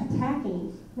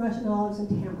 attacking Russian olives and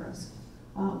tamarisk.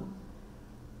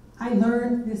 I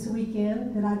learned this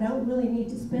weekend that I don't really need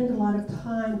to spend a lot of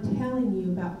time telling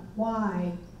you about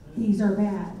why these are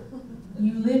bad.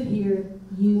 You live here,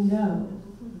 you know.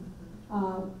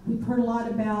 We've heard a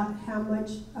lot about how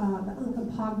much the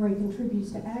Uncompahgre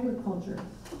contributes to agriculture,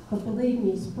 but believe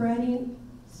me, spreading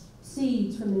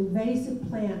seeds from invasive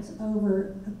plants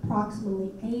over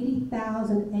approximately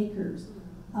 80,000 acres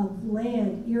of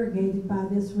land irrigated by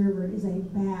this river is a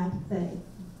bad thing,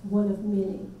 one of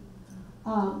many.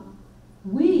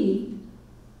 We,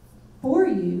 for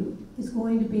you, is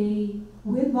going to be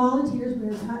with volunteers.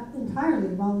 We're entirely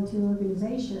a volunteer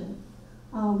organization.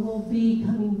 We'll be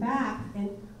coming back and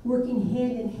working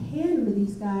hand in hand with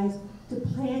these guys to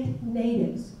plant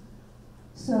natives.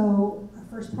 So our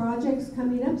first project's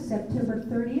coming up September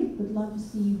 30th. Would love to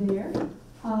see you there.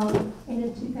 And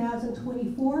in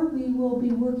 2024, we will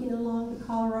be working along the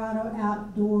Colorado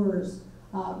Outdoors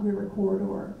River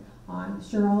Corridor. I'm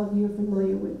sure all of you are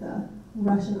familiar with the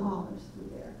Russian olives through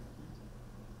there.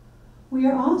 We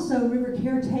are also river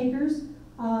caretakers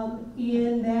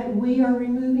in that we are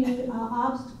removing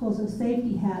obstacles and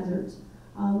safety hazards.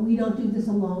 We don't do this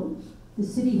alone. The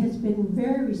city has been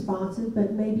very responsive,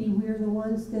 but maybe we're the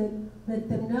ones that let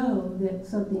them know that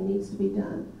something needs to be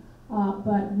done.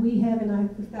 But we have, and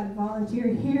I've got a volunteer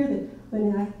here that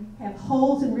when I have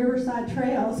holes in Riverside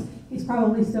trails, he's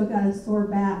probably still got a sore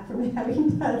back from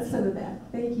having done some of that.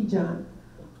 Thank you, John.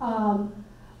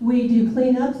 We do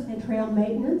cleanups and trail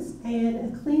maintenance,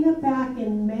 and a cleanup back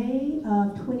in May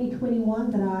of 2021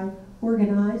 that I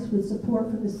organized with support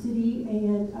from the city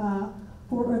and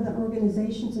 4 other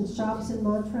organizations and shops in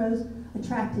Montrose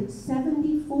attracted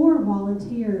 74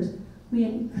 volunteers.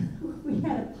 We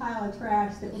had a pile of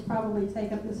trash that would probably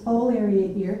take up this whole area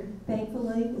here.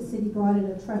 Thankfully, the city brought in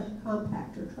a trash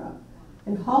compactor truck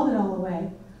and hauled it all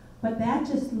away. But that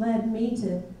just led me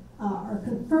to, or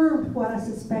confirmed what I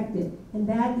suspected, and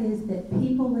that is that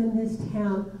people in this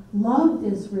town love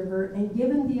this river, and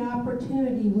given the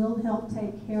opportunity, will help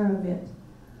take care of it.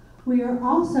 We are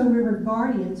also river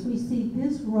guardians. We see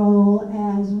this role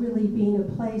as really being a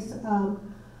place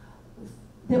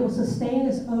that will sustain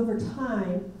us over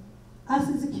time. Us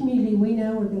as a community, we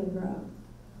know we're going to grow.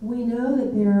 We know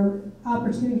that there are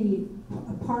opportunity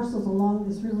parcels along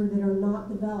this river that are not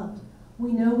developed.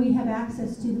 We know we have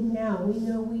access to them now. We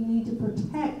know we need to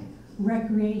protect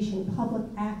recreation, public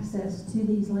access to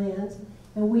these lands,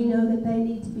 and we know that they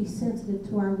need to be sensitive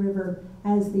to our river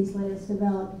as these lands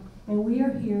develop, and we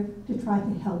are here to try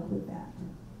to help with that.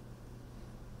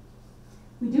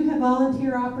 We do have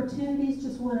volunteer opportunities.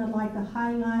 Just one I'd like to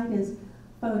highlight is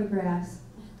photographs.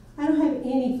 I don't have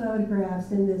any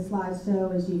photographs in this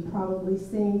slideshow, as you've probably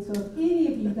seen, so if any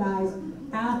of you guys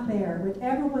out there would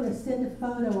ever want to send a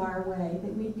photo our way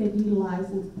that we could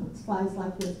utilize in slides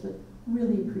like this, would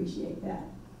really appreciate that.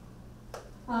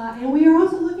 And we are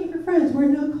also looking for friends. We're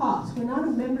no cost. We're not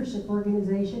a membership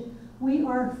organization. We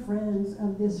are friends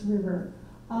of this river.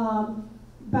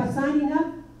 By signing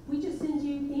up, we just send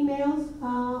you emails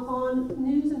on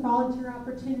news and volunteer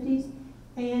opportunities,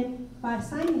 and by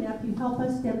signing up, you help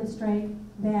us demonstrate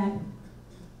that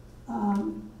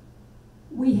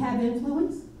we have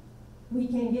influence, we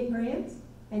can get grants,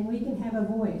 and we can have a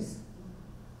voice.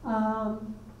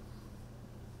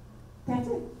 That's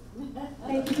it.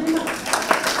 Thank you very much.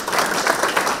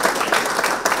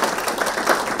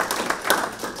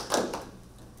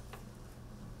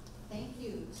 Thank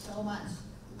you so much.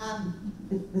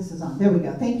 This is on. There we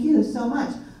go. Thank you so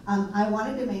much. I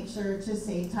wanted to make sure to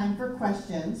save time for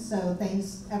questions, so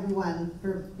thanks everyone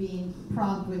for being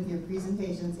prompt with your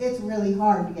presentations. It's really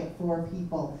hard to get 4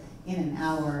 people in an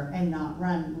hour and not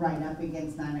run right up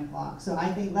against 9 o'clock. So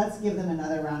I think let's give them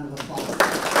another round of applause.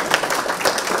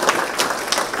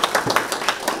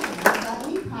 Let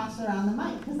me pass around the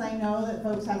mic, because I know that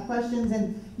folks have questions,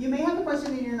 and you may have a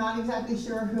question and you're not exactly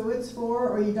sure who it's for,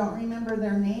 or you don't remember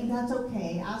their name. That's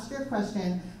okay. Ask your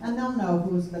question and they'll know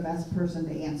who's the best person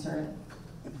to answer it.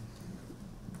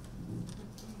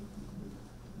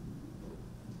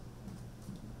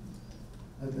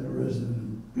 I've been a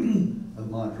resident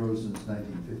of Montrose since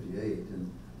 1958,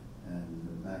 and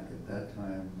back at that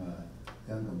time,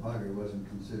 Uncompahgre wasn't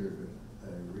considered a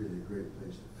really great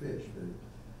place to fish, but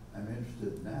I'm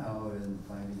interested now in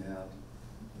finding out,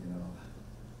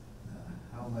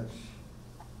 how much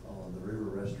the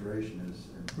river restoration has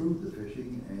improved the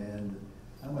fishing and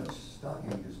how much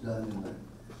stocking is done in the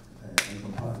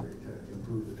Uncompahgre to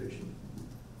improve the fishing.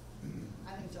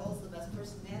 I think Joel's the best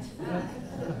person to answer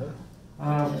that.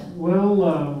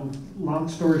 Long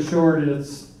story short,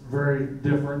 it's very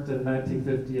different than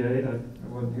 1958. I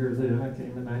wasn't here then. I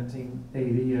came in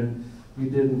 1980, and you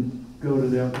didn't go to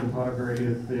the Uncompahgre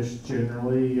to fish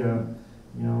generally.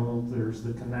 There's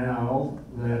the canal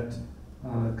that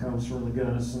comes from the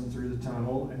Gunnison through the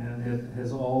tunnel, and it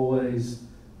has always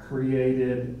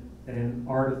created an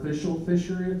artificial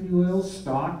fishery, if you will,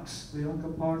 stocks the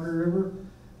Uncompahgre River.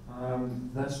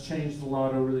 That's changed a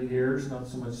lot over the years, not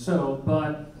so much so,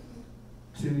 but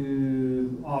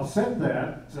to offset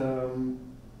that,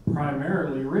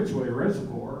 primarily Ridgeway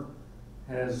Reservoir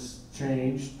has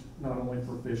changed, not only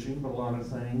for fishing, but a lot of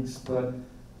things, but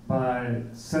by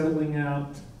settling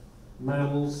out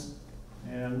metals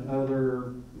and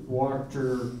other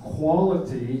water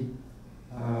quality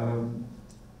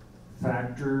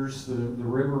factors, the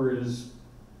river is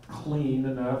clean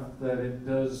enough that it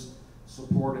does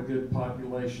support a good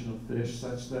population of fish,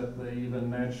 such that they even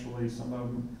naturally, some of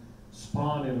them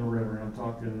spawn in the river. I'm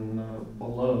talking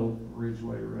below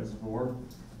Ridgeway Reservoir.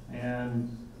 And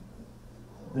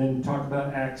then talk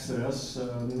about access,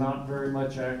 not very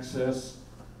much access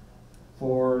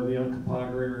for the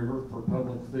Uncompahgre River for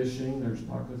public fishing. There's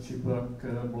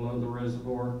Pocatchepuk below the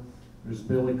reservoir. There's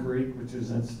Billy Creek, which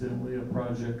is incidentally a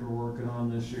project we're working on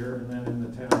this year, and then in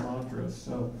the town of Montrose.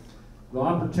 So the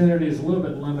opportunity is a little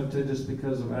bit limited just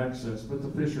because of access, but the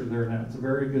fish are there now. It's a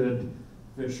very good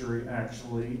fishery,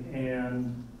 actually,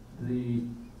 and the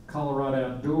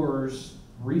Colorado Outdoors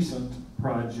recent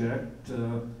project,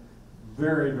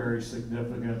 very, very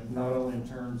significant, not only in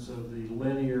terms of the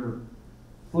linear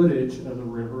footage of the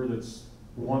river that's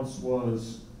once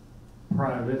was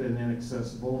private and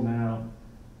inaccessible, now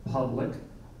public,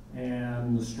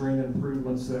 and the string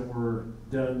improvements that were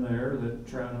done there that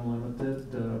Trout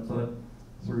Unlimited, but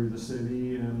through the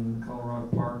city and Colorado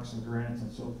parks and grants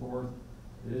and so forth,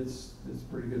 it's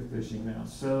pretty good fishing now.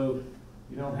 So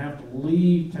you don't have to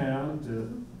leave town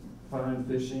to find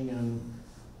fishing in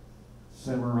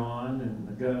Cimarron and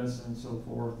the Gunnison and so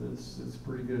forth. It's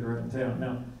pretty good right in town.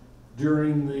 Now,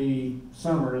 during the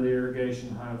summer, the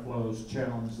irrigation high flows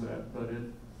challenge that, but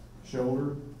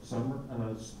shoulder, summer,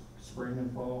 spring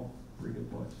and fall, pretty good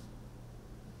place.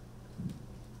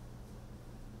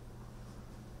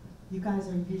 You guys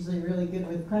are usually really good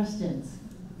with questions.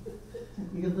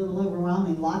 You get a little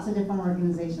overwhelming. Lots of different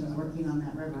organizations working on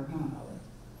that river, huh?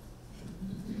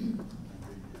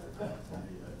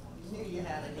 You knew you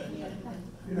had it, didn't you?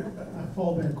 A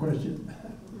fallback question.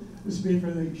 This would be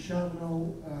for the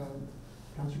Chavano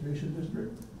Conservation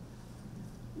District.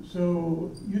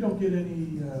 So you don't get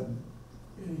any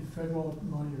federal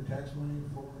money or tax money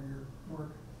for your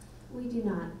work? We do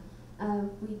not.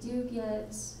 We do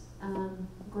get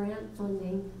grant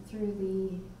funding through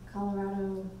the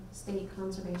Colorado State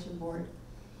Conservation Board.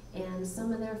 And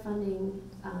some of their funding,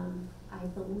 I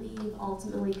believe,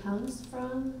 ultimately comes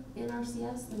from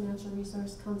NRCS, the Natural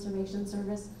Resource Conservation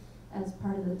Service, as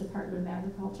part of the Department of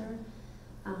Agriculture.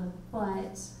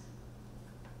 But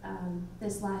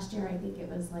this last year, I think it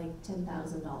was like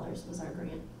 $10,000 was our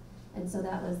grant. And so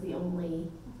that was the only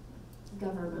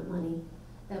government money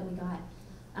that we got.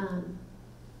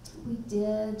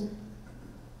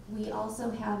 We also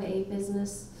have a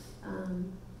business,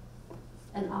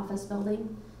 an office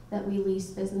building that we lease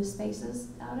business spaces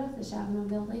out of, the Chavano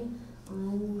building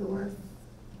on North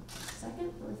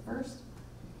 2nd, North 1st.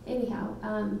 Anyhow,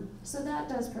 so that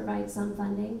does provide some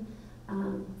funding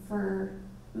for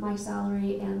my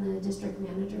salary and the district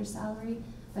manager's salary,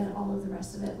 but all of the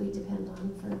rest of it we depend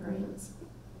on for grants.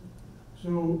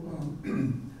 So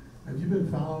have you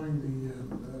been following the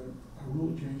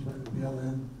rule change by the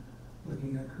BLM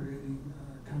looking at creating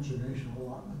conservation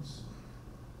allotments?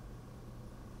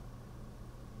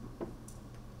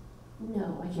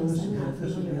 No, I So guess I'm not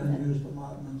this would be familiar with it. unused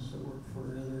allotments that work for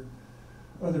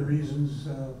other reasons,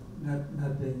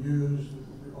 not being used,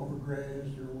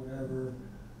 overgrazed or whatever.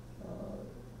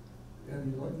 And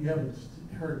you haven't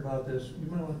heard about this. You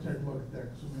might want to take a look at that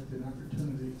because it might be an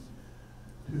opportunity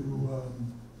to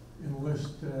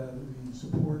enlist the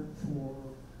support for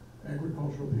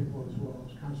agricultural people as well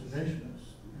as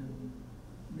conservationists in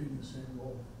meeting the same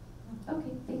goal.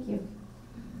 Okay, thank you.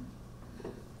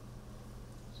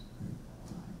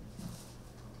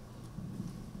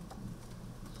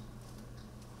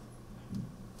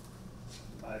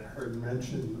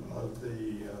 mention of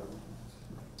the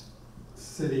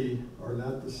city, or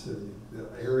not the city, the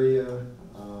area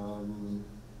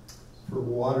for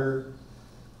water,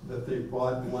 that they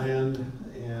bought land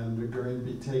and are going to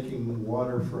be taking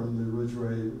water from the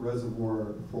Ridgeway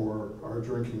Reservoir for our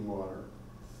drinking water.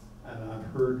 And I've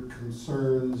heard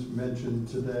concerns mentioned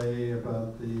today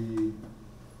about the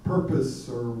purpose,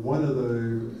 or one of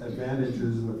the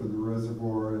advantages of the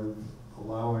reservoir of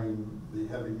allowing the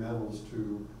heavy metals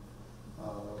to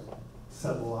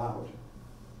settle out.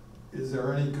 Is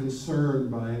there any concern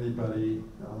by anybody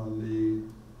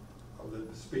on of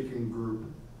the speaking group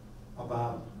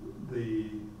about the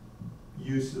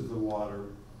use of the water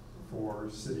for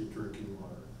city drinking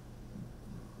water?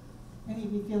 Any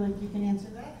of you feel like you can answer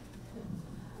that?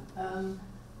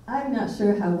 I'm not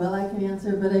sure how well I can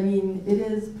answer, but I mean, it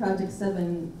is Project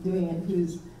 7 doing it,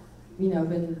 who's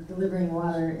been delivering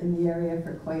water in the area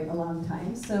for quite a long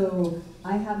time. So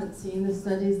I haven't seen the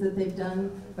studies that they've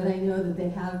done, but I know that they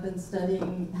have been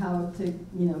studying how to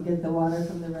get the water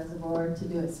from the reservoir to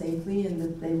do it safely, and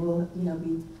that they will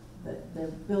they're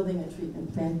building a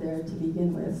treatment plant there to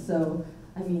begin with. So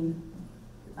I mean,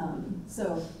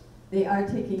 so they are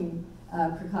taking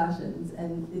precautions,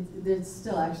 and there's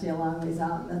still actually a long ways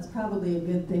out. And that's probably a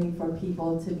good thing for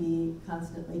people to be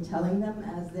constantly telling them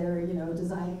as they're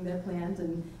designing their plant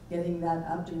and getting that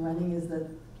up and running, is that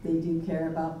they do care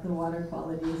about the water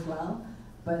quality as well.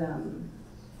 But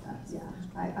yeah,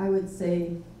 I would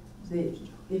say that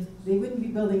if they wouldn't be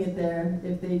building it there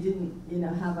if they didn't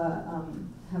have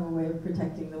a way of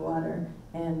protecting the water.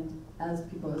 And as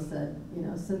people have said,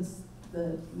 since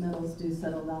the metals do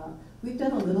settle down, we've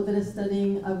done a little bit of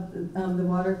studying of the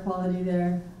water quality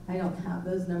there. I don't have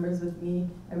those numbers with me.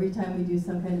 Every time we do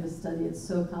some kind of a study, it's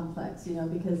so complex,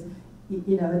 because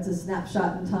it's a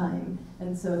snapshot in time.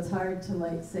 And so it's hard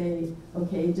to say,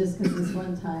 okay, just because this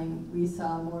one time we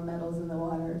saw more metals in the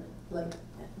water,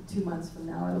 2 months from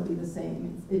now it'll be the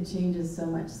same. It changes so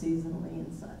much seasonally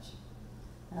and such.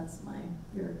 That's my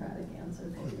bureaucratic answer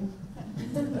for you.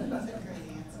 That's a great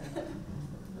answer.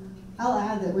 I'll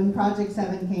add that when Project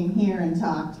 7 came here and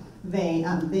talked, they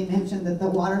mentioned that the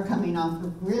water coming off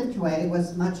of Ridgeway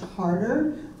was much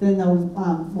harder than the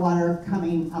water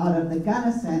coming out of the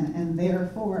Gunnison, and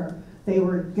therefore they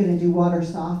were going to do water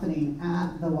softening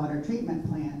at the water treatment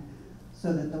plant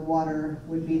so that the water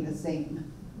would be the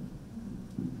same.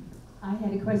 I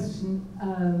had a question.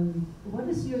 What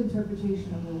is your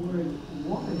interpretation of the word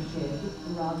watershed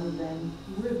rather than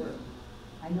river?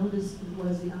 I noticed it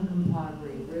was the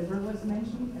Uncompahgre River was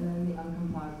mentioned, and then the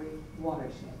Uncompahgre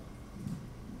watershed.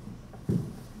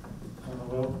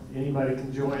 Well, anybody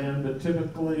can join in, but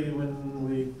typically when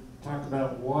we talk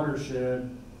about watershed,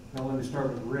 now let me start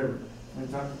with the river. When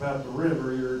you talk about the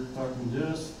river, you're talking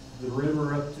just the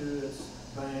river up to its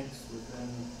banks within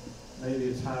maybe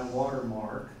its high water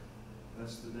mark.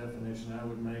 That's the definition I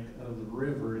would make of the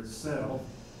river itself.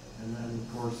 And then,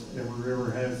 of course, every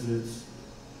river has its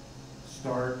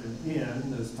start and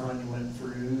end. As Tanya went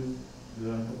through, the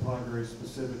Uncompahgre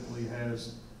specifically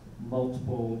has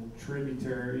multiple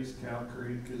tributaries. Cow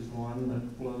Creek is one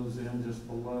that flows in just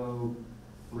below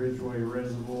Ridgeway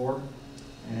Reservoir,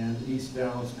 and East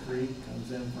Dallas Creek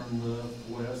comes in from the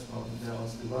west off the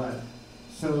Dallas Divide.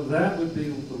 So that would be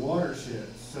the watershed.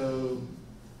 So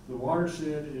the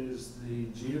watershed is the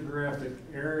geographic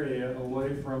area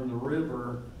away from the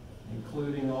river,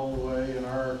 including all the way, in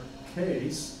our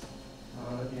case,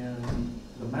 in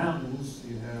the mountains.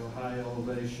 You have high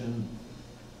elevation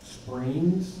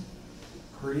springs,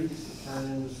 creeks that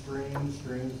turn into streams,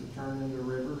 streams that turn into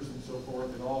rivers, and so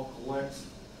forth. It all collects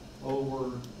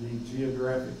over the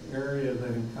geographic area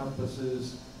that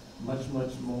encompasses much,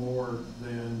 much more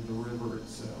than the river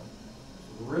itself.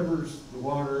 So the rivers, the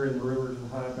water in the rivers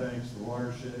and high banks, the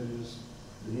watershed is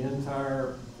the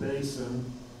entire basin,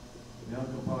 the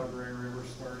Uncompahgre River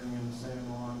starting in the San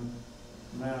Juan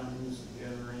Mountains,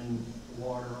 gathering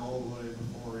water all the way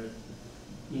before it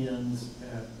ends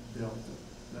at Delta.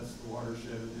 That's the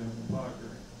watershed of the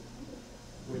Uncompahgre,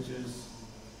 which is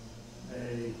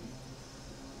a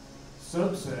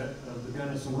subset of the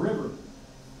Gunnison River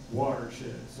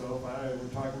watershed. So if I were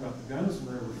talking about the Gunnison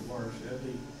River watershed,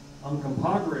 the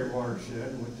Uncompahgre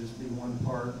watershed would just be one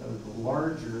part of the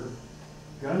larger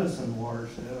Gunnison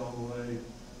watershed, all the way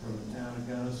from the town of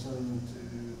Gunnison to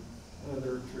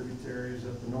other tributaries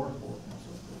up the North Fork and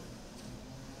so forth.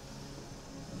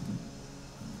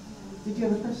 Did you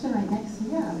have a question right next?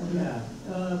 Yeah.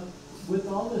 Yeah. With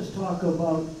all this talk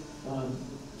about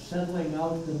settling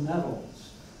out the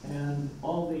metals and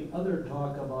all the other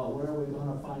talk about where are we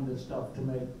going to find the stuff to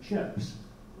make chips,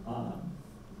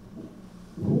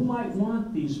 who might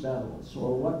want these metals,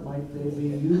 or what might they be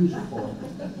used for?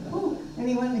 Oh,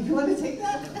 anyone, you want to take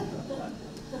that?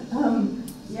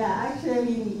 Yeah, actually, I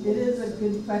mean, it is a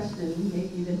good question,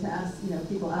 maybe even to ask,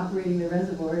 people operating the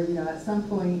reservoir, at some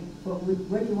point, what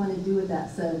do you want to do with that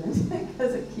sediment?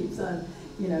 Because it keeps on,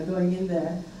 going in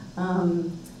there.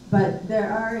 But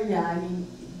there are,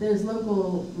 there's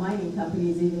local mining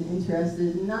companies even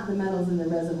interested in not the metals in the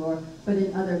reservoir, but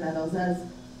in other metals, as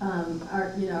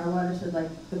our watershed, like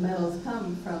the metals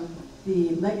come from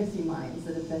the legacy mines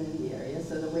that have been in the area,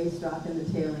 so the waste rock and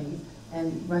the tailings,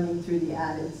 and running through the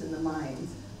adits in the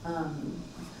mines,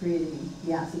 creating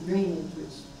the acid drainage,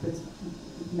 which puts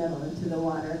metal into the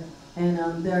water.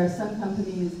 And there are some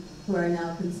companies who are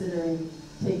now considering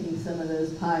taking some of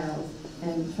those piles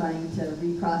and trying to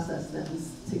reprocess them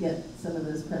to get some of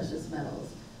those precious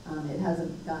metals. It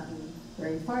hasn't gotten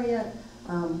very far yet.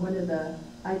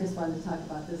 I just wanted to talk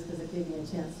about this because it gave me a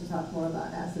chance to talk more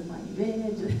about acid mine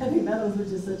drainage and heavy metals, which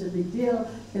is such a big deal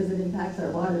because it impacts our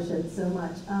watershed so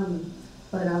much.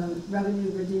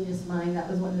 Revenue Virginia's mine, that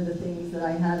was one of the things that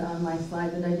I had on my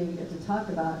slide that I didn't get to talk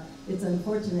about. It's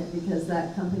unfortunate because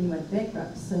that company went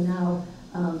bankrupt. So now,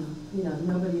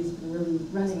 nobody's been really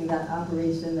running that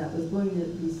operation that was going to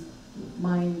be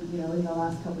mined, in the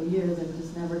last couple of years and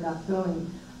just never got going.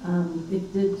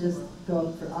 It did just go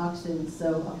up for auction,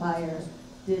 so a buyer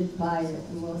did buy it,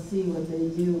 and we'll see what they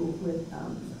do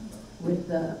with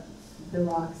the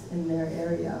rocks in their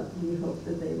area. We hope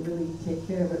that they really take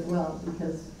care of it well,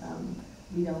 because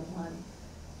we don't want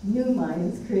new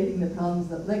mines creating the problems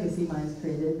that legacy mines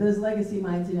created. Those legacy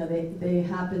mines, they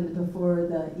happened before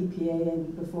the EPA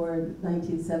and before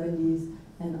 1970s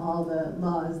and all the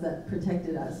laws that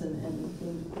protected us and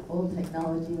old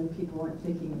technology when people weren't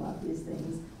thinking about these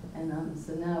things. And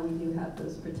so now we do have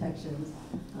those protections,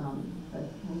 but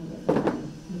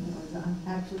it's not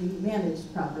actually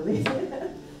managed properly.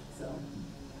 So.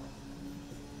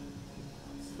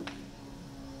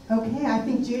 Okay, I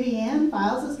think Judy Ann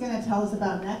Files is going to tell us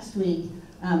about next week.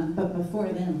 But before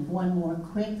then, one more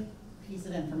quick piece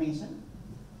of information.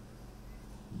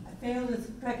 I failed to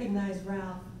recognize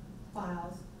Ralph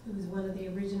Files, who was one of the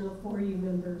original 4U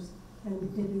members,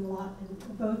 and did a lot,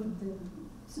 and both of them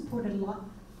supported a lot,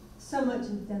 so much,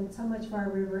 and done so much for our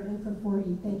river and for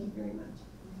 4U. Thank you very much.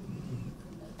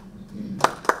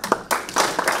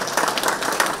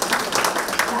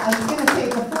 I was going to say,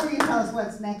 before you tell us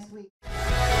what's next week.